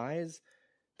see lies.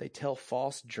 They tell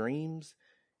false dreams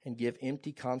and give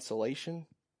empty consolation.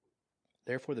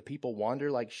 Therefore the people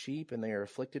wander like sheep, and they are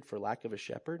afflicted for lack of a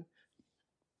shepherd."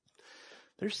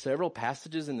 There's several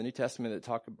passages in the New Testament that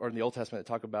talk, or in the Old Testament that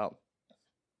talk about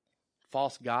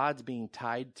false gods being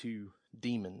tied to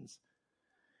demons.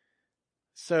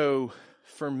 So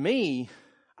for me,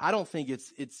 I don't think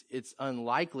it's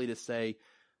unlikely to say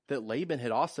that Laban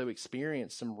had also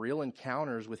experienced some real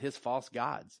encounters with his false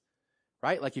gods,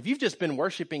 right? Like if you've just been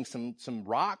worshiping some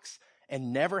rocks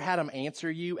and never had them answer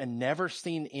you and never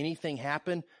seen anything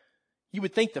happen, you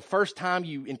would think the first time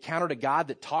you encountered a God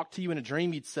that talked to you in a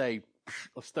dream, you'd say,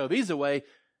 let's throw these away.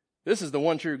 This is the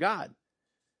one true God.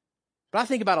 But I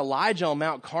think about Elijah on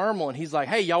Mount Carmel, and he's like,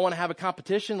 hey, y'all want to have a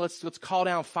competition? Let's call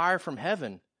down fire from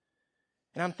heaven.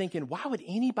 And I'm thinking, why would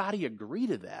anybody agree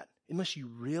to that unless you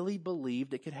really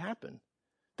believed it could happen?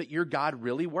 That your God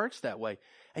really works that way.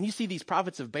 And you see these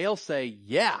prophets of Baal say,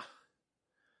 yeah,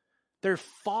 they're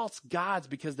false gods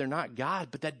because they're not God,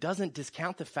 but that doesn't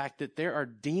discount the fact that there are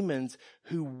demons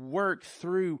who work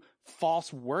through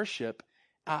false worship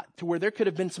to where there could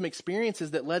have been some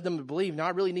experiences that led them to believe, no, I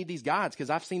really need these gods because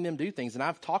I've seen them do things and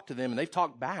I've talked to them and they've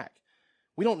talked back.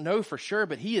 We don't know for sure,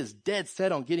 but he is dead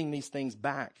set on getting these things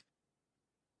back.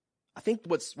 I think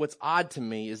what's odd to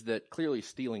me is that clearly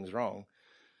stealing's wrong.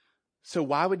 So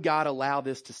why would God allow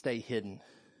this to stay hidden?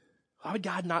 Why would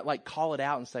God not like call it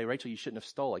out and say, Rachel, you shouldn't have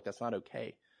stole? Like, that's not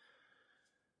okay.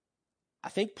 I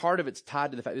think part of it's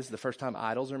tied to the fact this is the first time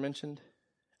idols are mentioned.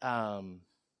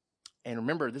 And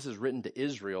remember, this is written to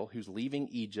Israel, who's leaving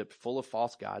Egypt full of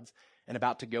false gods and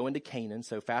about to go into Canaan.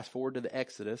 So fast forward to the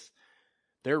Exodus.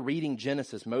 They're reading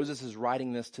Genesis. Moses is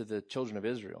writing this to the children of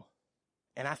Israel.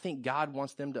 And I think God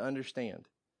wants them to understand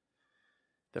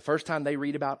the first time they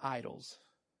read about idols,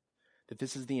 that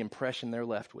this is the impression they're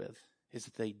left with, is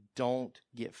that they don't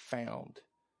get found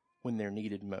when they're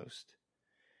needed most.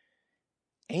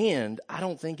 And I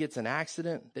don't think it's an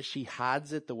accident that she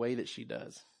hides it the way that she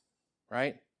does,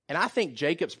 right? And I think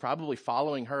Jacob's probably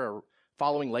following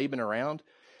Laban around.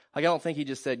 Like, I don't think he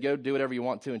just said, go do whatever you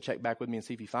want to and check back with me and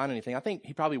see if you find anything. I think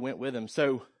he probably went with him.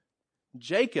 So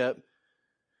Jacob,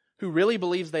 who really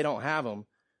believes they don't have him,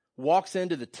 walks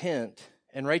into the tent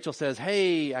and Rachel says,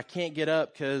 hey, I can't get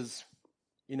up because,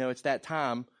 it's that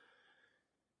time.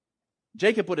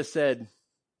 Jacob would have said,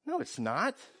 no, it's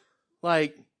not.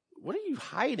 Like, what are you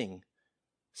hiding?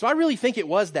 So I really think it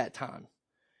was that time.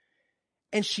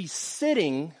 And she's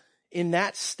sitting in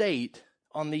that state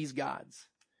on these gods.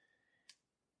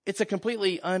 It's a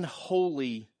completely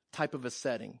unholy type of a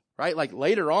setting, right? Like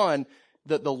later on,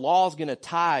 the law is going to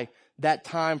tie that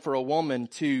time for a woman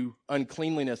to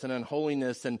uncleanliness and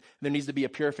unholiness, and there needs to be a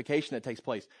purification that takes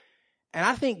place. And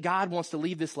I think God wants to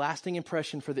leave this lasting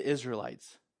impression for the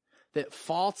Israelites, that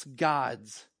false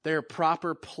gods, their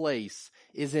proper place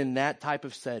is in that type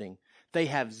of setting. They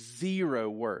have zero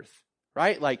worth,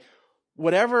 right? Like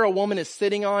whatever a woman is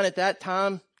sitting on at that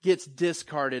time gets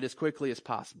discarded as quickly as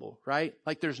possible, right?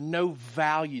 Like there's no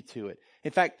value to it.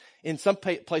 In fact, in some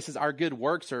places, our good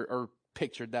works are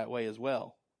pictured that way as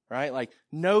well, right? Like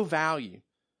no value,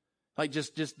 like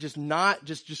just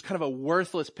kind of a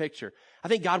worthless picture. I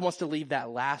think God wants to leave that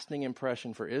lasting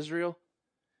impression for Israel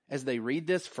as they read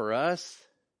this for us,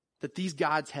 that these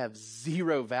gods have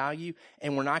zero value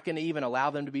and we're not going to even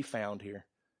allow them to be found here.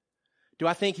 Do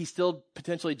I think he still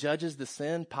potentially judges the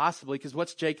sin? Possibly, because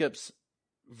what's Jacob's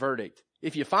verdict?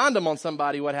 If you find them on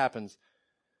somebody, what happens?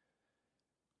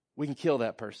 We can kill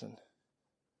that person.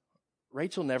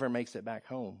 Rachel never makes it back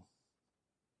home,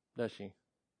 does she?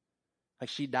 Like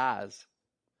she dies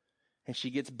and she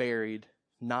gets buried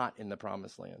not in the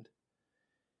promised land.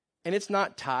 And it's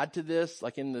not tied to this,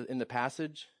 like in the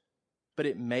passage, but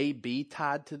it may be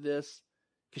tied to this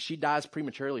because she dies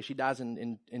prematurely. She dies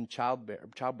in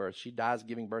childbirth. She dies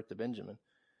giving birth to Benjamin.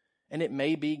 And it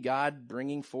may be God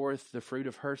bringing forth the fruit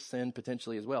of her sin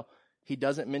potentially as well. He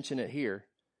doesn't mention it here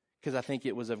because I think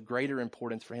it was of greater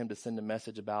importance for him to send a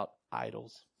message about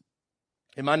idols.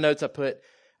 In my notes I put,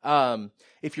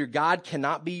 if your God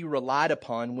cannot be relied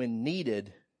upon when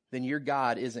needed, then your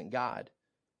God isn't God.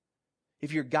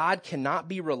 If your God cannot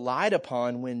be relied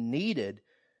upon when needed,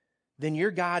 then your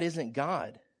God isn't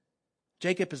God.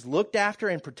 Jacob is looked after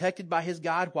and protected by his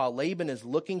God while Laban is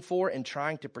looking for and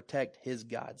trying to protect his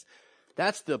gods.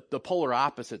 That's the polar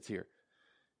opposites here.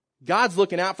 God's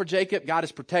looking out for Jacob. God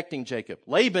is protecting Jacob.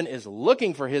 Laban is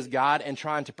looking for his God and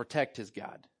trying to protect his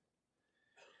God.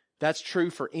 That's true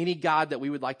for any God that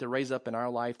we would like to raise up in our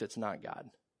life that's not God.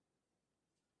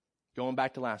 Going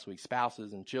back to last week,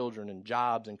 spouses and children and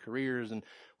jobs and careers, and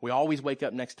we always wake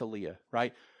up next to Leah,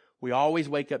 right? We always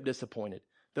wake up disappointed.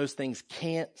 Those things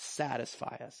can't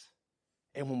satisfy us.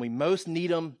 And when we most need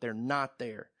them, they're not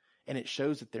there. And it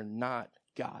shows that they're not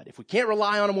God. If we can't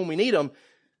rely on them when we need them,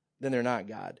 then they're not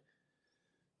God.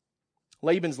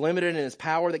 Laban's limited in his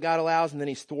power that God allows, and then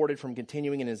he's thwarted from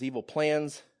continuing in his evil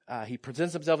plans. He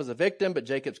presents himself as a victim, but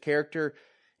Jacob's character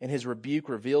and his rebuke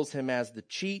reveals him as the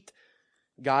cheat.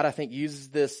 God, I think, uses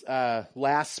this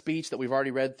last speech that we've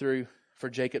already read through for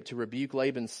Jacob to rebuke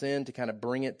Laban's sin, to kind of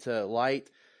bring it to light.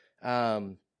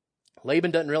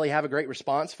 Laban doesn't really have a great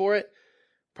response for it,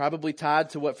 probably tied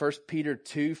to what 1 Peter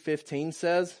 2:15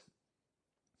 says.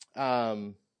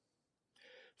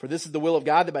 For this is the will of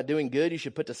God, that by doing good you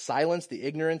should put to silence the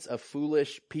ignorance of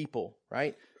foolish people,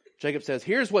 right? Jacob says,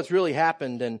 here's what's really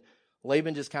happened, and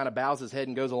Laban just kind of bows his head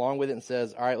and goes along with it and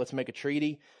says, all right, let's make a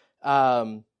treaty.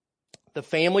 The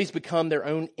families become their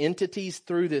own entities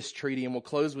through this treaty, and we'll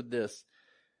close with this.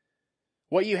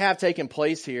 What you have taken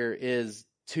place here is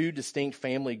two distinct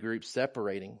family groups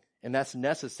separating, and that's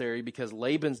necessary because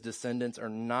Laban's descendants are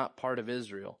not part of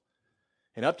Israel.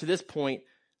 And up to this point,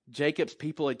 Jacob's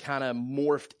people had kind of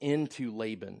morphed into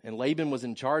Laban, and Laban was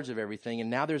in charge of everything,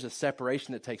 and now there's a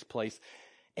separation that takes place,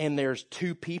 and there's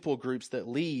two people groups that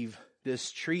leave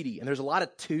this treaty. And there's a lot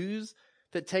of twos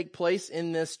that take place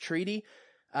in this treaty.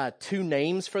 Two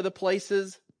names for the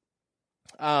places.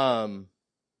 Go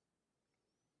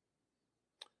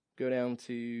down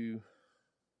to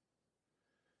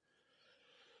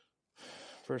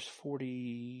verse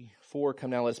 44. Come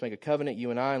now, let's make a covenant,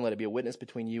 you and I, and let it be a witness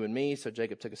between you and me. So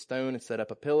Jacob took a stone and set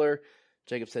up a pillar.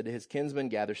 Jacob said to his kinsmen,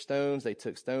 gather stones. They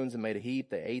took stones and made a heap.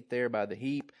 They ate there by the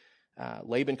heap.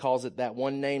 Laban calls it that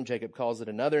one name. Jacob calls it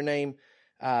another name.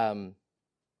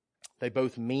 They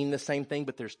both mean the same thing,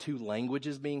 but there's two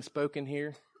languages being spoken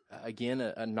here. Again,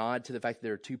 a nod to the fact that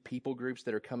there are two people groups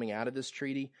that are coming out of this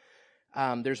treaty.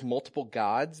 There's multiple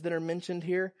gods that are mentioned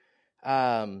here.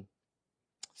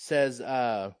 Says,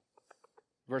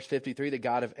 verse 53, the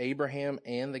God of Abraham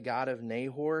and the God of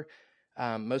Nahor.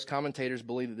 Most commentators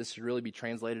believe that this should really be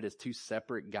translated as two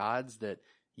separate gods, that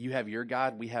you have your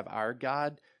God, we have our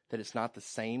God, that it's not the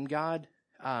same God.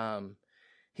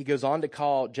 Jacob goes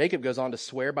on to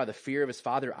swear by the fear of his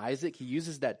father Isaac. He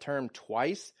uses that term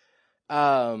twice.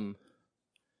 We're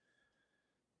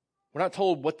not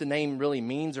told what the name really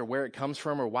means or where it comes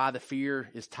from or why the fear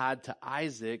is tied to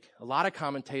Isaac. A lot of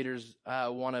commentators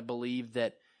want to believe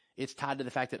that it's tied to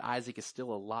the fact that Isaac is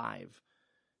still alive,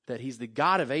 that he's the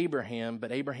God of Abraham,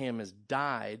 but Abraham has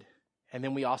died. And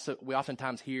then we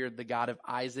oftentimes hear the God of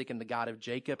Isaac and the God of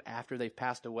Jacob after they've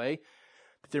passed away.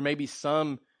 But there may be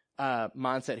some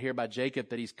mindset here by Jacob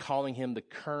that he's calling him the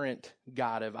current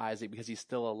God of Isaac because he's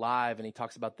still alive, and he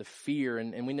talks about the fear.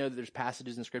 And we know that there's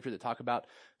passages in Scripture that talk about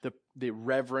the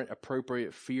reverent,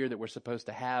 appropriate fear that we're supposed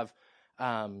to have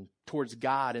towards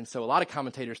God. And so a lot of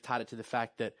commentators tied it to the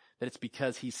fact that it's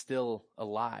because he's still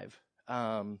alive.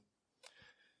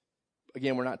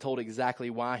 Again, we're not told exactly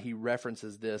why he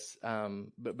references this,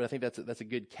 but I think that's a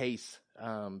good case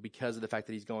because of the fact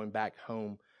that he's going back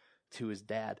home to his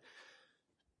dad.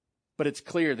 But it's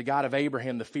clear the God of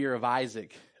Abraham, the fear of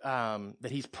Isaac, that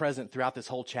he's present throughout this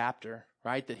whole chapter,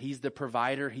 right? That he's the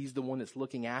provider. He's the one that's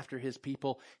looking after his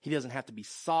people. He doesn't have to be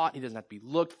sought. He doesn't have to be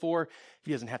looked for.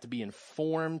 He doesn't have to be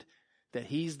informed. That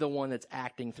he's the one that's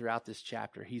acting throughout this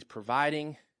chapter. He's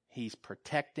providing. He's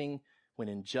protecting. When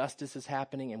injustice is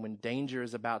happening and when danger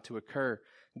is about to occur,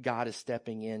 God is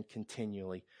stepping in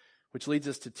continually. Which leads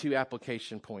us to 2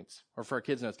 application points. Or for our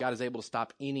kids' notes, God is able to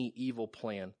stop any evil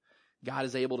plan. God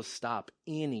is able to stop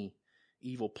any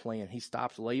evil plan. He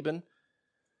stops Laban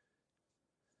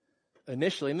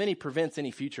initially, and then he prevents any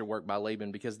future work by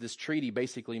Laban, because this treaty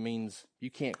basically means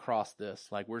you can't cross this.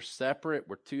 Like, we're separate.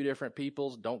 We're 2 different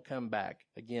peoples. Don't come back.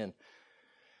 Again,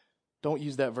 don't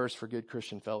use that verse for good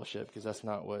Christian fellowship, because that's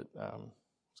not what's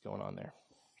going on there.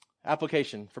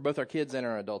 Application for both our kids and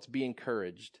our adults. Be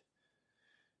encouraged.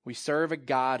 We serve a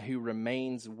God who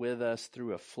remains with us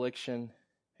through affliction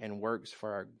and works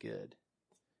for our good.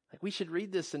 Like, we should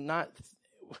read this and not...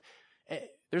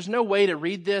 There's no way to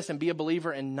read this and be a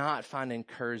believer and not find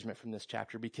encouragement from this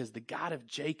chapter, because the God of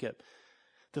Jacob,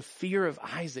 the fear of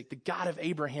Isaac, the God of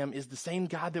Abraham is the same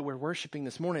God that we're worshiping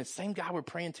this morning. It's the same God we're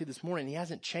praying to this morning. He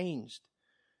hasn't changed.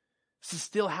 This is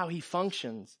still how he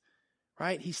functions,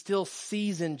 right? He still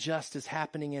sees injustice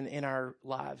happening in our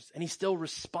lives, and he still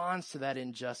responds to that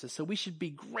injustice. So we should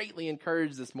be greatly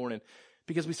encouraged this morning,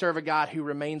 because we serve a God who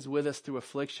remains with us through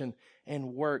affliction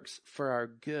and works for our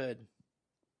good.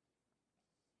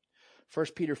 1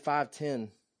 Peter 5:10,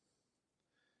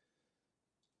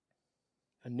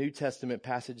 a New Testament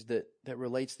passage that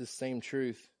relates this same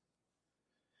truth.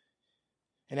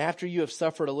 And after you have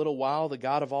suffered a little while, the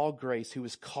God of all grace, who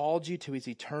has called you to his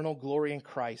eternal glory in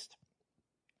Christ,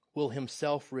 will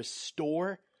himself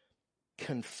restore,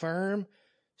 confirm,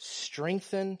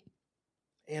 strengthen,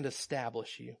 and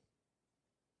establish you.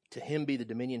 To him be the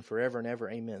dominion forever and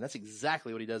ever. Amen. That's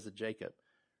exactly what he does to Jacob,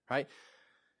 right?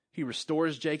 He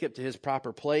restores Jacob to his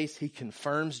proper place. He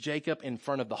confirms Jacob in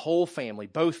front of the whole family,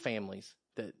 both families,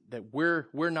 that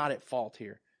we're not at fault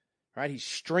here, right? He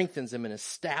strengthens him and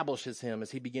establishes him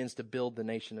as he begins to build the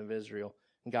nation of Israel.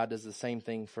 And God does the same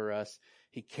thing for us.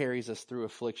 He carries us through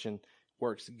affliction,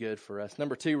 works good for us.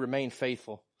 Number 2, remain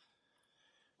faithful.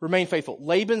 Remain faithful.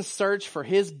 Laban's search for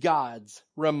his gods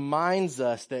reminds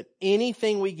us that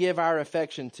anything we give our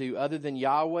affection to other than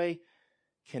Yahweh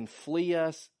can flee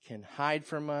us, can hide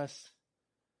from us.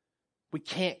 We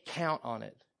can't count on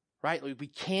it, right? We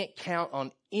can't count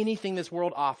on anything this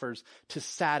world offers to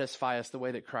satisfy us the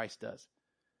way that Christ does.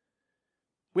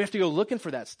 We have to go looking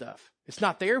for that stuff. It's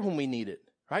not there when we need it,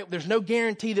 right? There's no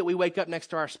guarantee that we wake up next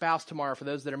to our spouse tomorrow for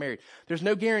those that are married. There's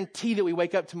no guarantee that we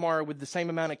wake up tomorrow with the same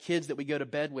amount of kids that we go to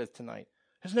bed with tonight.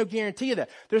 There's no guarantee of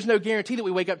that. There's no guarantee that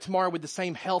we wake up tomorrow with the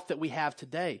same health that we have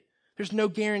today. There's no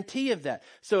guarantee of that.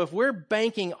 So if we're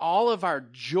banking all of our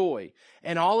joy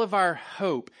and all of our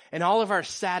hope and all of our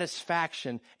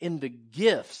satisfaction in the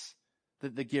gifts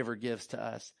that the giver gives to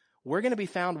us, we're going to be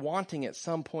found wanting at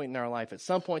some point in our life. At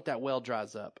some point, that well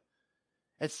dries up.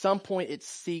 At some point, it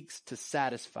seeks to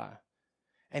satisfy.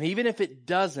 And even if it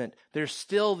doesn't, there's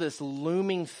still this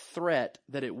looming threat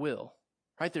that it will.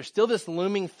 Right? There's still this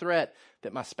looming threat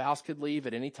that my spouse could leave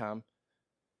at any time,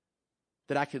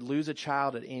 that I could lose a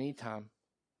child at any time.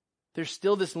 There's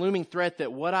still this looming threat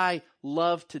that what I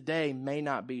love today may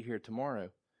not be here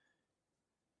tomorrow.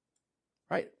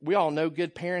 Right? We all know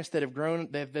good parents that have grown,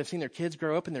 they've seen their kids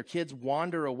grow up and their kids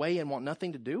wander away and want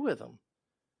nothing to do with them.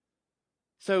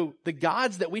 So the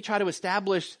gods that we try to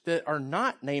establish that are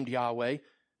not named Yahweh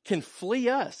can flee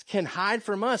us, can hide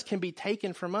from us, can be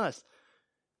taken from us.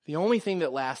 The only thing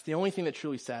that lasts, the only thing that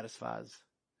truly satisfies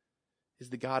is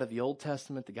the God of the Old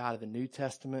Testament, the God of the New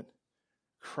Testament,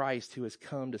 Christ who has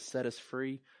come to set us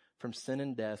free from sin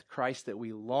and death, Christ that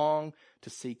we long to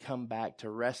see come back to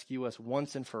rescue us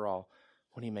once and for all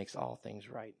when he makes all things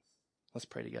right. Let's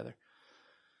pray together.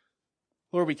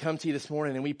 Lord, we come to you this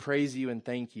morning and we praise you and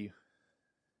thank you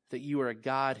that you are a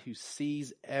God who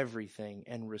sees everything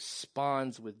and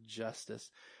responds with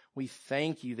justice. We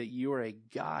thank you that you are a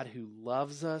God who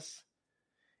loves us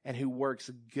and who works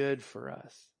good for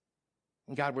us.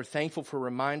 And God, we're thankful for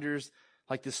reminders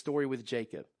like this story with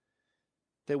Jacob,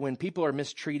 that when people are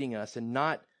mistreating us and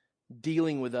not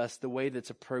dealing with us the way that's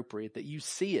appropriate, that you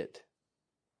see it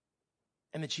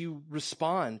and that you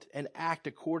respond and act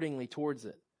accordingly towards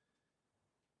it.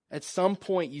 At some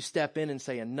point, you step in and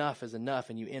say, enough is enough,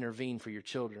 and you intervene for your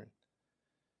children.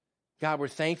 God, we're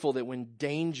thankful that when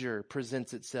danger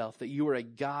presents itself, that you are a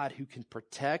God who can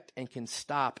protect and can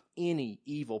stop any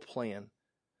evil plan.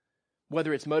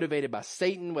 Whether it's motivated by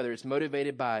Satan, whether it's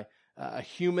motivated by a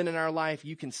human in our life,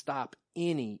 you can stop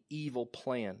any evil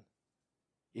plan.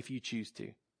 if you choose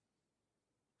to.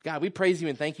 God, we praise you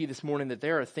and thank you this morning that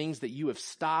there are things that you have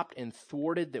stopped and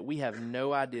thwarted that we have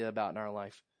no idea about in our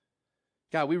life.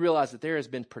 God, we realize that there has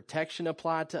been protection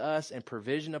applied to us and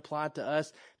provision applied to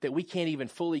us that we can't even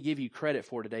fully give you credit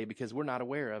for today because we're not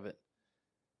aware of it.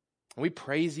 And we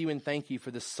praise you and thank you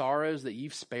for the sorrows that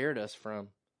you've spared us from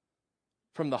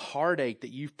the heartache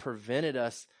that you've prevented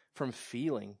us from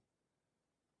feeling.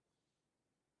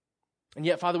 And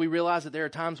yet, Father, we realize that there are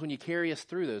times when you carry us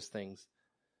through those things.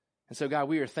 And so, God,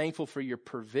 we are thankful for your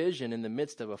provision in the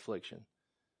midst of affliction.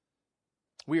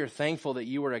 We are thankful that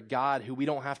you are a God who we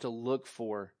don't have to look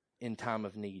for in time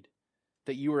of need.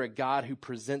 That you are a God who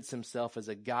presents himself as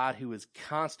a God who is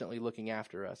constantly looking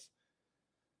after us.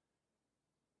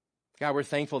 God, we're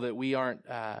thankful that we aren't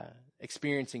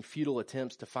experiencing futile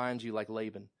attempts to find you like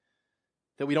Laban.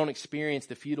 That we don't experience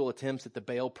the futile attempts that the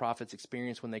Baal prophets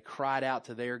experienced when they cried out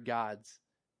to their gods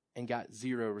and got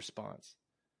zero response.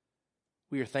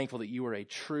 We are thankful that you are a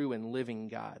true and living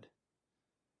God.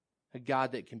 A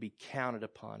God that can be counted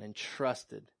upon and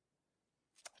trusted.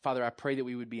 Father, I pray that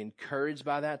we would be encouraged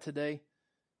by that today.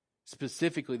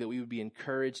 Specifically, that we would be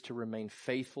encouraged to remain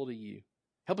faithful to you.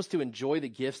 Help us to enjoy the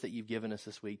gifts that you've given us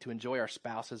this week, to enjoy our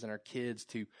spouses and our kids,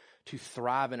 to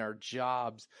thrive in our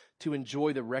jobs, to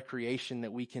enjoy the recreation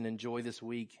that we can enjoy this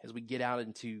week as we get out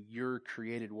into your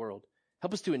created world.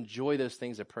 Help us to enjoy those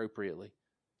things appropriately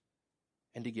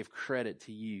and to give credit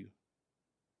to you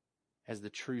as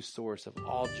the true source of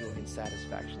all joy and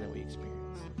satisfaction that we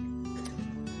experience.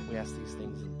 We ask these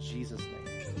things in Jesus' name.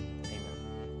 Amen.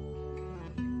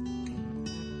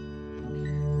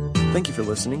 Thank you for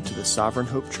listening to the Sovereign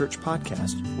Hope Church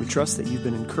podcast. We trust that you've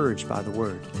been encouraged by the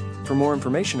word. For more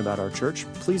information about our church,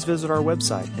 please visit our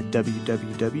website at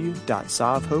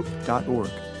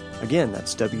www.sovhope.org. Again,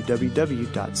 that's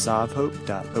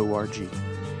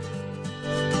www.sovhope.org.